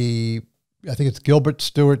I think it's Gilbert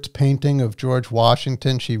Stuart's painting of George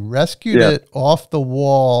Washington. She rescued it off the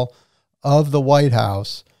wall of the White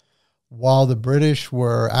House while the British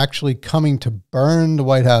were actually coming to burn the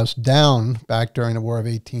White House down back during the War of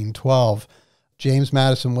 1812. James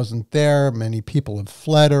Madison wasn't there. Many people had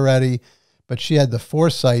fled already, but she had the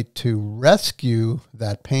foresight to rescue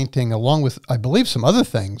that painting along with, I believe, some other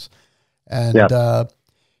things. And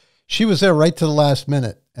she was there right to the last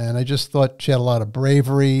minute. And I just thought she had a lot of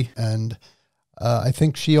bravery. And I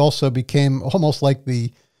think she also became almost like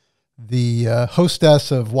the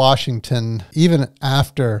hostess of Washington, even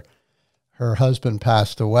after her husband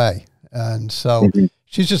passed away. And so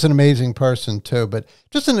she's just an amazing person too. But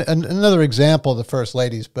just another example of the first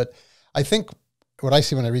ladies. But I think what I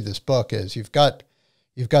see when I read this book is you've got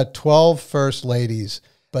 12 first ladies,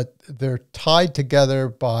 but they're tied together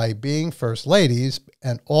by being first ladies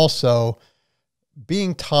and also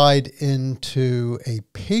being tied into a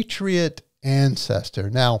patriot ancestor.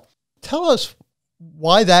 Now, tell us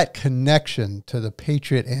why that connection to the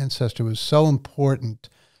patriot ancestor was so important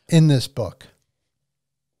in this book.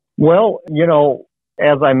 Well,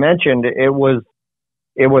 as I mentioned, it was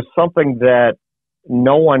something that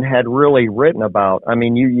no one had really written about. I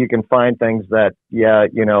mean, you can find things that,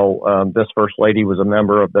 this First Lady was a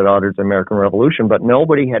member of the Daughters of the American Revolution, but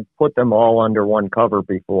nobody had put them all under one cover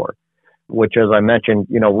before, which, as I mentioned,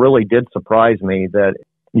 really did surprise me that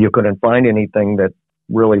you couldn't find anything that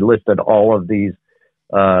really listed all of these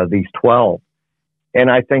 12.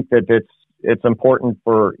 And I think that it's important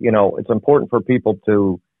for people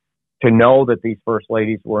to know that these First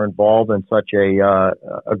Ladies were involved in such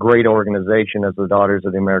a great organization as the Daughters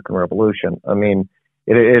of the American Revolution. I mean,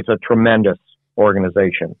 it's a tremendous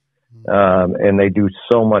organization, and they do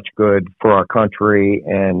so much good for our country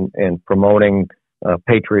and promoting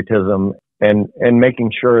patriotism and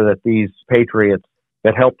making sure that these patriots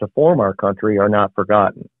that helped to form our country are not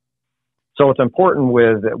forgotten. So it's important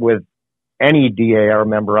with any DAR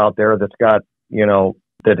member out there that's got,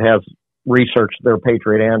 that has researched their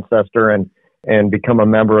patriot ancestor and become a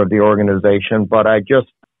member of the organization. But I just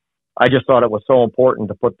thought it was so important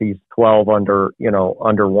to put these 12 under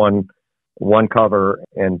one cover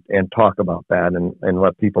and talk about that and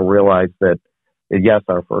let people realize that, yes,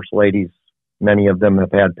 our First Ladies, many of them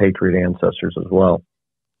have had patriot ancestors as well.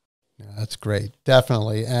 Yeah, that's great.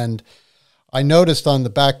 Definitely. And I noticed on the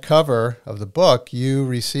back cover of the book, you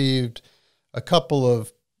received a couple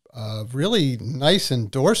of really nice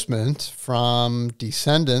endorsements from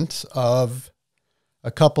descendants of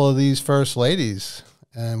a couple of these First Ladies.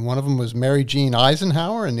 And one of them was Mary Jean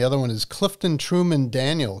Eisenhower, and the other one is Clifton Truman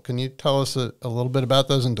Daniel. Can you tell us a little bit about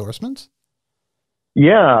those endorsements?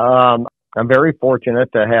 Yeah, I'm very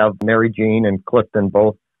fortunate to have Mary Jean and Clifton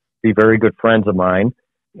both be very good friends of mine.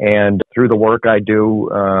 And through the work I do,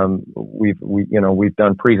 we've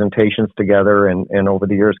done presentations together and over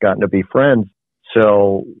the years gotten to be friends.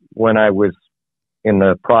 So when I was in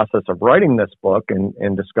the process of writing this book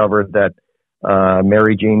and discovered that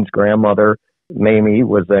Mary Jean's grandmother, Mamie,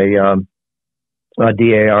 was a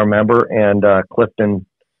DAR member, and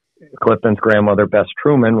Clifton's grandmother, Bess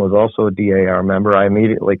Truman, was also a DAR member, I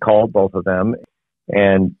immediately called both of them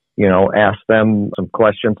and, asked them some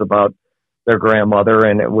questions about their grandmother.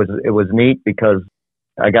 And it was neat because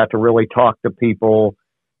I got to really talk to people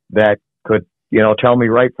that could, tell me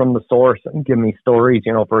right from the source and give me stories.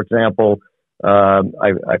 For example,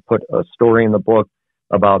 I put a story in the book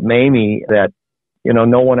about Mamie that,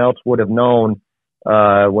 no one else would have known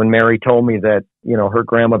when Mary told me that, her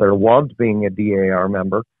grandmother loved being a DAR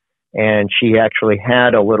member. And she actually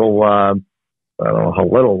had a little, I don't know how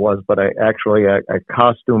little it was, but a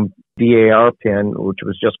costume DAR pin, which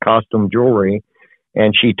was just costume jewelry.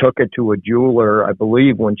 And she took it to a jeweler, I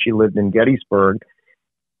believe, when she lived in Gettysburg,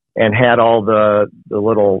 and had all the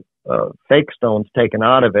little fake stones taken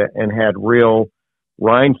out of it and had real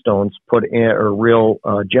rhinestones put in, or real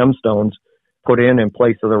gemstones put in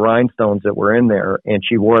place of the rhinestones that were in there. And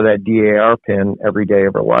she wore that DAR pin every day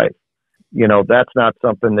of her life. That's not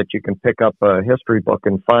something that you can pick up a history book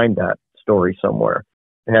and find that story somewhere.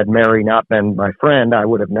 Had Mary not been my friend, I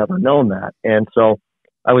would have never known that. And so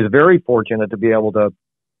I was very fortunate to be able to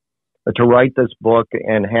write this book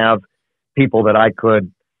and have people that I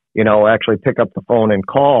could, actually pick up the phone and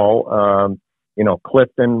call.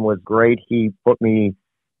 Clifton was great.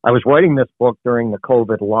 I was writing this book during the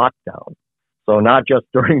COVID lockdown. So not just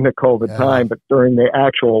during the COVID time, but during the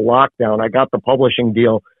actual lockdown. I got the publishing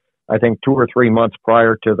deal, I think 2 or 3 months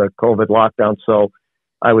prior to the COVID lockdown. So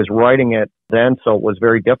I was writing it then, so it was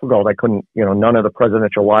very difficult. I couldn't, none of the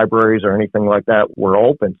presidential libraries or anything like that were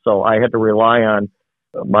open. So I had to rely on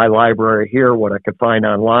my library here, what I could find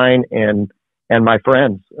online, and my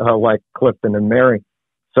friends like Clifton and Mary.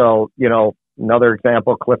 So, another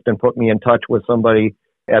example, Clifton put me in touch with somebody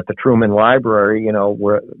at the Truman Library,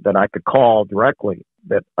 that I could call directly,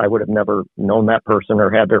 that I would have never known that person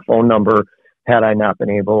or had their phone number had I not been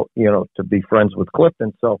able, to be friends with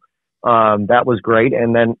Clifton. So that was great.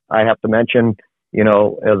 And then I have to mention,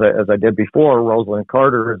 as I did before, Rosalind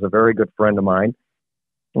Carter is a very good friend of mine.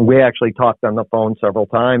 We actually talked on the phone several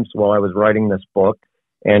times while I was writing this book,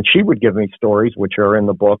 and she would give me stories, which are in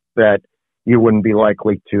the book, that you wouldn't be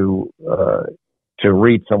likely to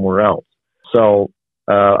read somewhere else. So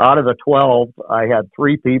out of the 12, I had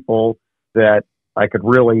 3 people that I could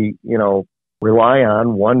really, rely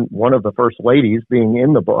on. One of the First Ladies being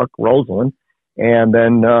in the book, Rosalind, and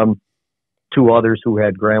then 2 others who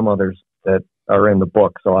had grandmothers that are in the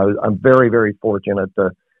book. So I'm very, very fortunate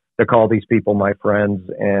to call these people my friends,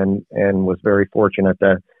 and was very fortunate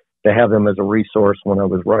to have them as a resource when I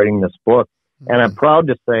was writing this book. Mm-hmm. And I'm proud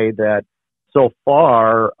to say that so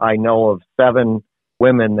far I know of 7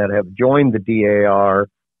 women that have joined the DAR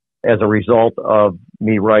as a result of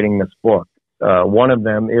me writing this book. One of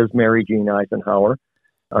them is Mary Jean Eisenhower.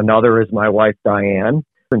 Another is my wife, Diane,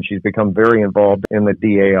 and she's become very involved in the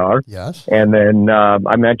DAR. Yes. And then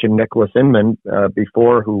I mentioned Nicholas Inman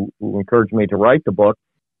before, who encouraged me to write the book.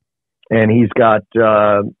 And he's got,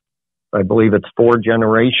 I believe it's 4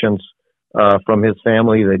 generations from his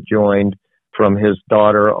family that joined, from his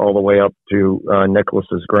daughter all the way up to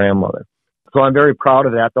Nicholas's grandmother. So I'm very proud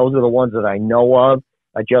of that. Those are the ones that I know of.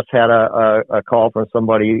 I just had a call from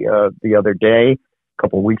somebody the other day, a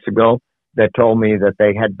couple of weeks ago, that told me that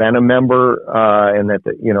they had been a member and that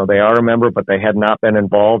they are a member, but they had not been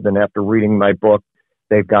involved. And after reading my book,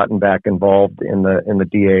 they've gotten back involved in the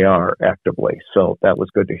DAR actively. So that was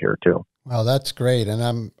good to hear too. Well, that's great, and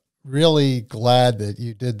I'm really glad that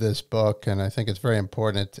you did this book, and I think it's very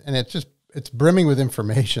important. And it's brimming with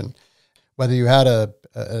information, whether you had an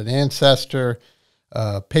ancestor,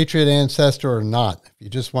 a patriot ancestor or not. If you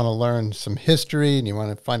just want to learn some history and you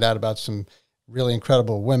want to find out about some really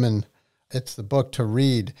incredible women, it's the book to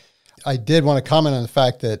read. I did want to comment on the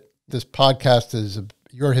fact that this podcast is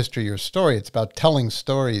your history, your story. It's about telling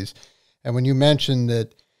stories. And when you mentioned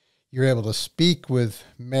that you're able to speak with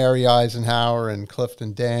Mary Eisenhower and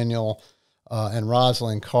Clifton Daniel and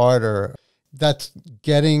Rosalind Carter, that's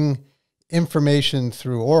getting information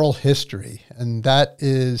through oral history. And that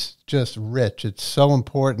is just rich. It's so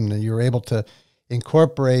important. And you're able to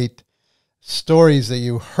incorporate stories that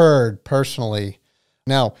you heard personally.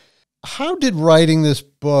 Now, how did writing this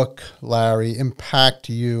book, Larry, impact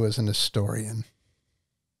you as an historian?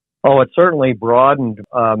 Oh, it certainly broadened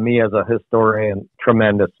me as a historian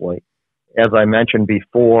tremendously. As I mentioned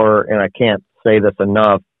before, and I can't say this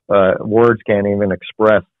enough, words can't even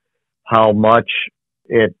express how much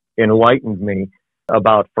it enlightened me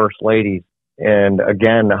about First Ladies, and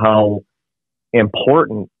again, how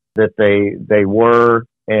important that they were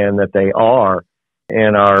and that they are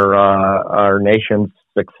in our nation's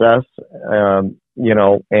success. And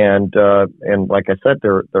like I said,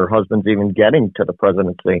 their husbands even getting to the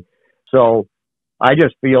presidency. So I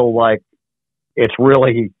just feel like it's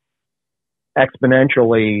really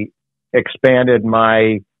exponentially expanded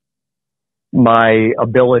my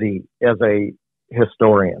ability as a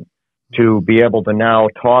historian to be able to now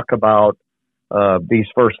talk about these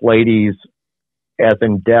first ladies as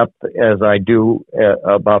in depth as I do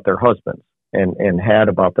about their husbands and had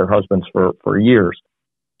about their husbands for years.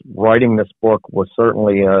 Writing this book was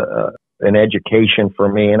certainly an education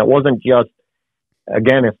for me. And it wasn't just,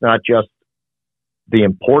 again, it's not just the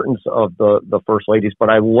importance of the first ladies, but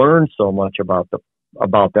I learned so much about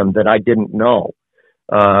them that I didn't know.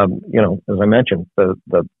 As I mentioned,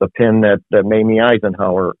 the pin that Mamie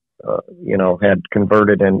Eisenhower, had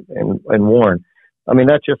converted and worn. I mean,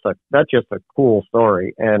 that's just a cool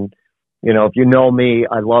story. And, if you know me,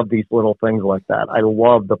 I love these little things like that. I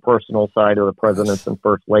love the personal side of the presidents and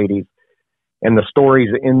first ladies. And the stories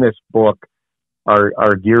in this book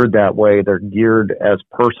are geared that way. They're geared as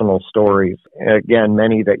personal stories. And again,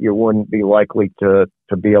 many that you wouldn't be likely to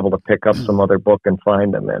be able to pick up some other book and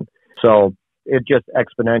find them in. So it just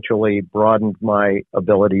exponentially broadened my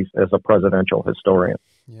abilities as a presidential historian.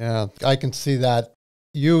 Yeah, I can see that.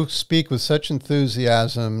 You speak with such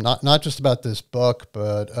enthusiasm, not just about this book,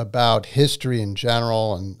 but about history in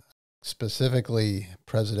general and specifically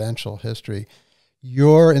presidential history.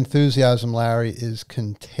 Your enthusiasm, Larry, is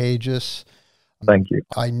contagious. Thank you.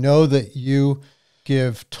 I know that you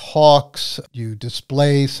give talks, you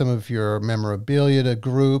display some of your memorabilia to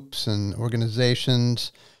groups and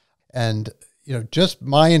organizations. And, just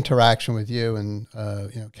my interaction with you and,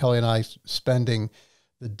 Kelly and I spending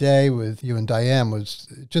the day with you and Diane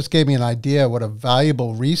just gave me an idea what a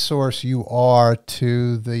valuable resource you are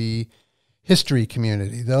to the history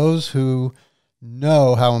community, those who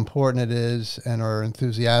know how important it is and are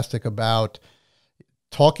enthusiastic about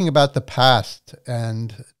talking about the past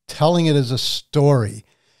and telling it as a story.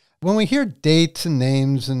 When we hear dates and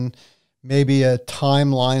names and maybe a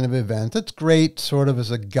timeline of events, it's great sort of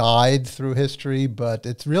as a guide through history, but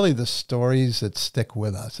it's really the stories that stick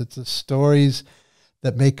with us. It's the stories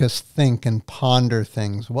that make us think and ponder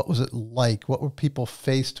things. What was it like? What were people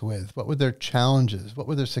faced with? What were their challenges? What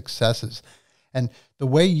were their successes? And the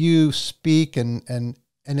way you speak and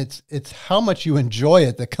it's how much you enjoy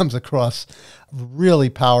it that comes across really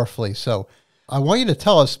powerfully. So I want you to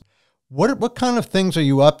tell us what kind of things are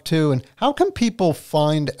you up to, and how can people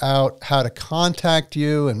find out how to contact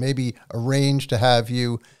you and maybe arrange to have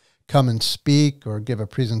you come and speak or give a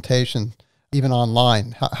presentation, even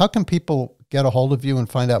online? How can people get a hold of you and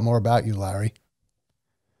find out more about you, Larry?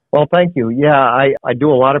 Well, thank you. Yeah, I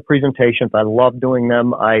do a lot of presentations. I love doing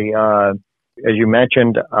them. As you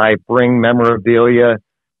mentioned, I bring memorabilia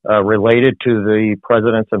related to the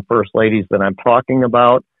presidents and first ladies that I'm talking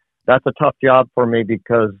about. That's a tough job for me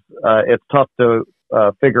because it's tough to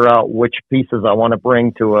figure out which pieces I want to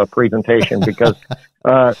bring to a presentation because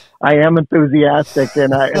I am enthusiastic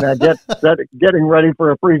and I get getting ready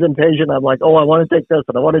for a presentation. I'm like, oh, I want to take this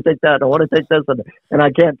and I want to take that and I want to take this and I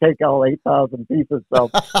can't take all 8,000 pieces. So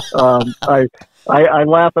I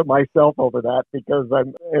laugh at myself over that because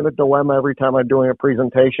I'm in a dilemma every time I'm doing a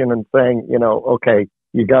presentation and saying, okay,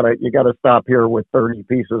 you gotta stop here with 30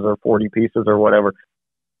 pieces or 40 pieces or whatever.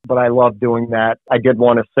 But I love doing that. I did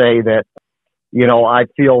want to say that, I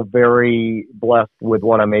feel very blessed with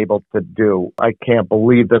what I'm able to do. I can't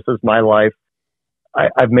believe this is my life.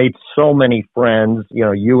 I've made so many friends,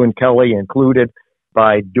 you and Kelly included,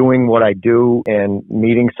 by doing what I do and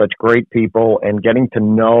meeting such great people and getting to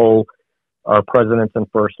know our presidents and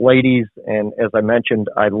first ladies. And as I mentioned,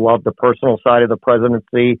 I love the personal side of the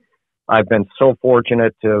presidency. I've been so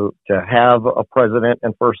fortunate to have a president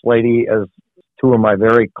and first lady as two of my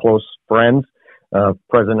very close friends,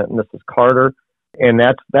 President and Mrs. Carter. And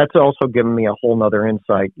that's also given me a whole nother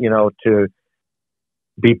insight, to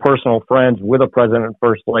be personal friends with a president and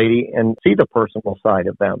first lady and see the personal side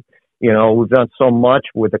of them. We've done so much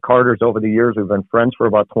with the Carters over the years. We've been friends for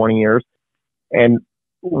about 20 years. And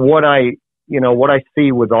what I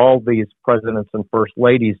see with all these presidents and first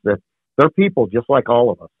ladies, that they're people just like all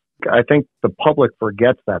of us. I think the public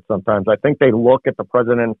forgets that sometimes. I think they look at the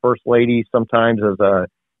president and first lady sometimes as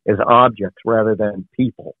objects rather than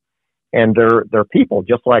people. And they're people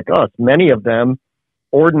just like us. Many of them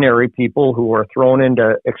ordinary people who are thrown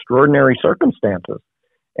into extraordinary circumstances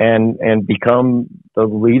and become the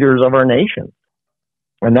leaders of our nation.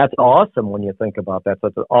 And that's awesome when you think about that.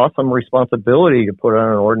 That's an awesome responsibility to put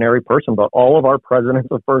on an ordinary person. But all of our presidents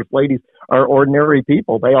and first ladies are ordinary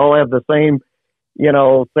people. They all have the same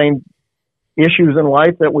issues in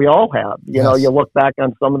life that we all have. Yes. You look back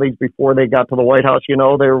on some of these before they got to the White House,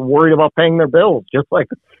 they're worried about paying their bills, just like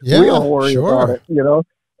we all worry about it,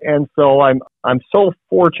 And so I'm so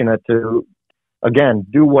fortunate to, again,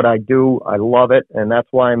 do what I do. I love it. And that's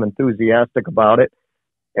why I'm enthusiastic about it.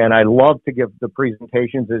 And I love to give the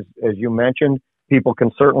presentations, as you mentioned. People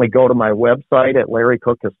can certainly go to my website at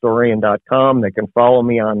larrycookhistorian.com. They can follow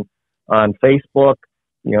me on Facebook.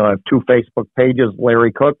 I have two Facebook pages,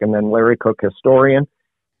 Larry Cook and then Larry Cook Historian.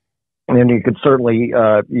 And then you could certainly,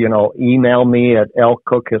 email me at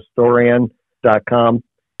lcookhistorian.com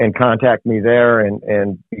and contact me there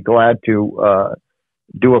and be glad to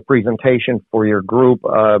do a presentation for your group.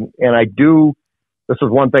 And I do, this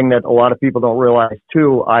is one thing that a lot of people don't realize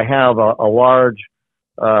too, I have a large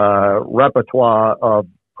repertoire of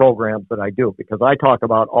programs that I do because I talk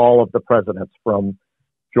about all of the presidents from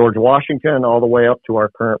George Washington all the way up to our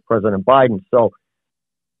current President Biden. So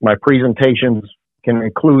my presentations can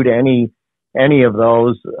include any of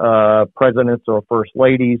those presidents or first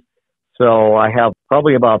ladies. So I have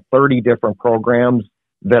probably about 30 different programs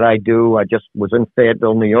that I do. I just was in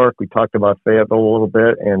Fayetteville, New York. We talked about Fayetteville a little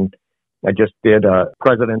bit, and I just did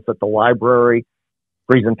Presidents at the Library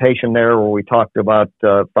presentation there where we talked about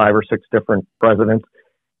 5 or 6 different presidents.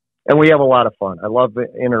 And we have a lot of fun. I love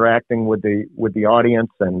interacting with the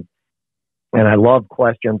audience and I love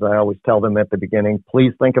questions. I always tell them at the beginning,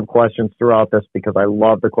 please think of questions throughout this because I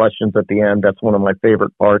love the questions at the end. That's one of my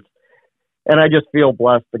favorite parts. And I just feel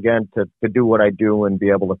blessed again to do what I do and be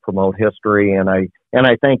able to promote history. And I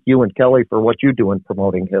thank you and Kelly for what you do in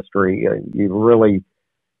promoting history. You really,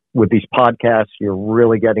 with these podcasts, you're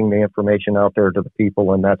really getting the information out there to the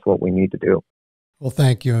people, and that's what we need to do. Well,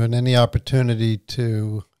 thank you. And any opportunity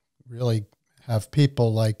to really have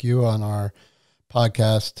people like you on our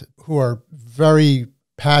podcast who are very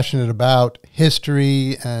passionate about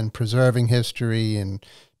history and preserving history and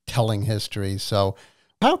telling history. So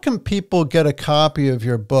how can people get a copy of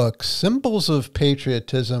your book, Symbols of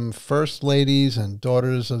Patriotism, First Ladies and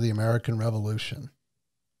Daughters of the American Revolution?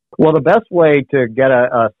 Well, the best way to get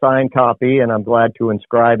a signed copy, and I'm glad to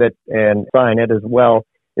inscribe it and sign it as well,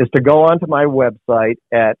 is to go onto my website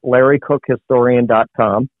at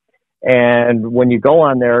larrycookhistorian.com. And when you go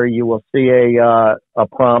on there, you will see a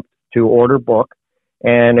prompt to order book.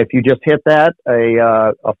 And if you just hit that,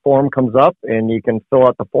 a form comes up and you can fill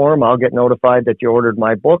out the form. I'll get notified that you ordered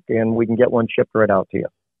my book and we can get one shipped right out to you.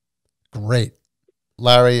 Great.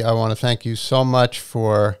 Larry, I want to thank you so much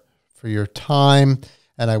for your time,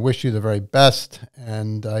 and I wish you the very best.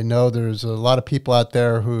 And I know there's a lot of people out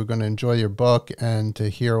there who are going to enjoy your book and to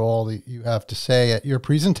hear all that you have to say at your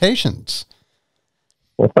presentations.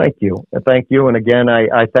 Well, thank you. Thank you. And again,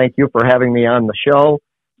 I thank you for having me on the show.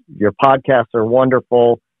 Your podcasts are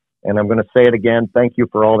wonderful. And I'm going to say it again. Thank you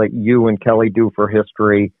for all that you and Kelly do for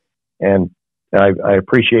history. And I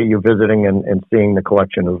appreciate you visiting and seeing the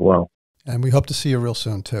collection as well. And we hope to see you real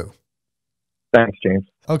soon, too. Thanks, James.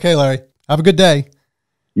 Okay, Larry. Have a good day.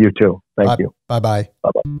 You too. Thank you. Bye-bye.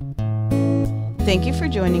 Bye-bye. Thank you for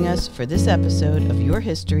joining us for this episode of Your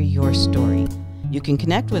History, Your Story. You can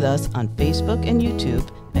connect with us on Facebook and YouTube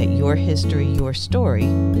at Your History, Your Story,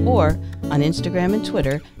 or on Instagram and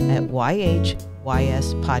Twitter at YHYS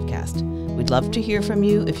Podcast. We'd love to hear from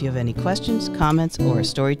you if you have any questions, comments, or a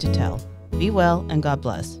story to tell. Be well and God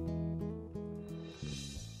bless.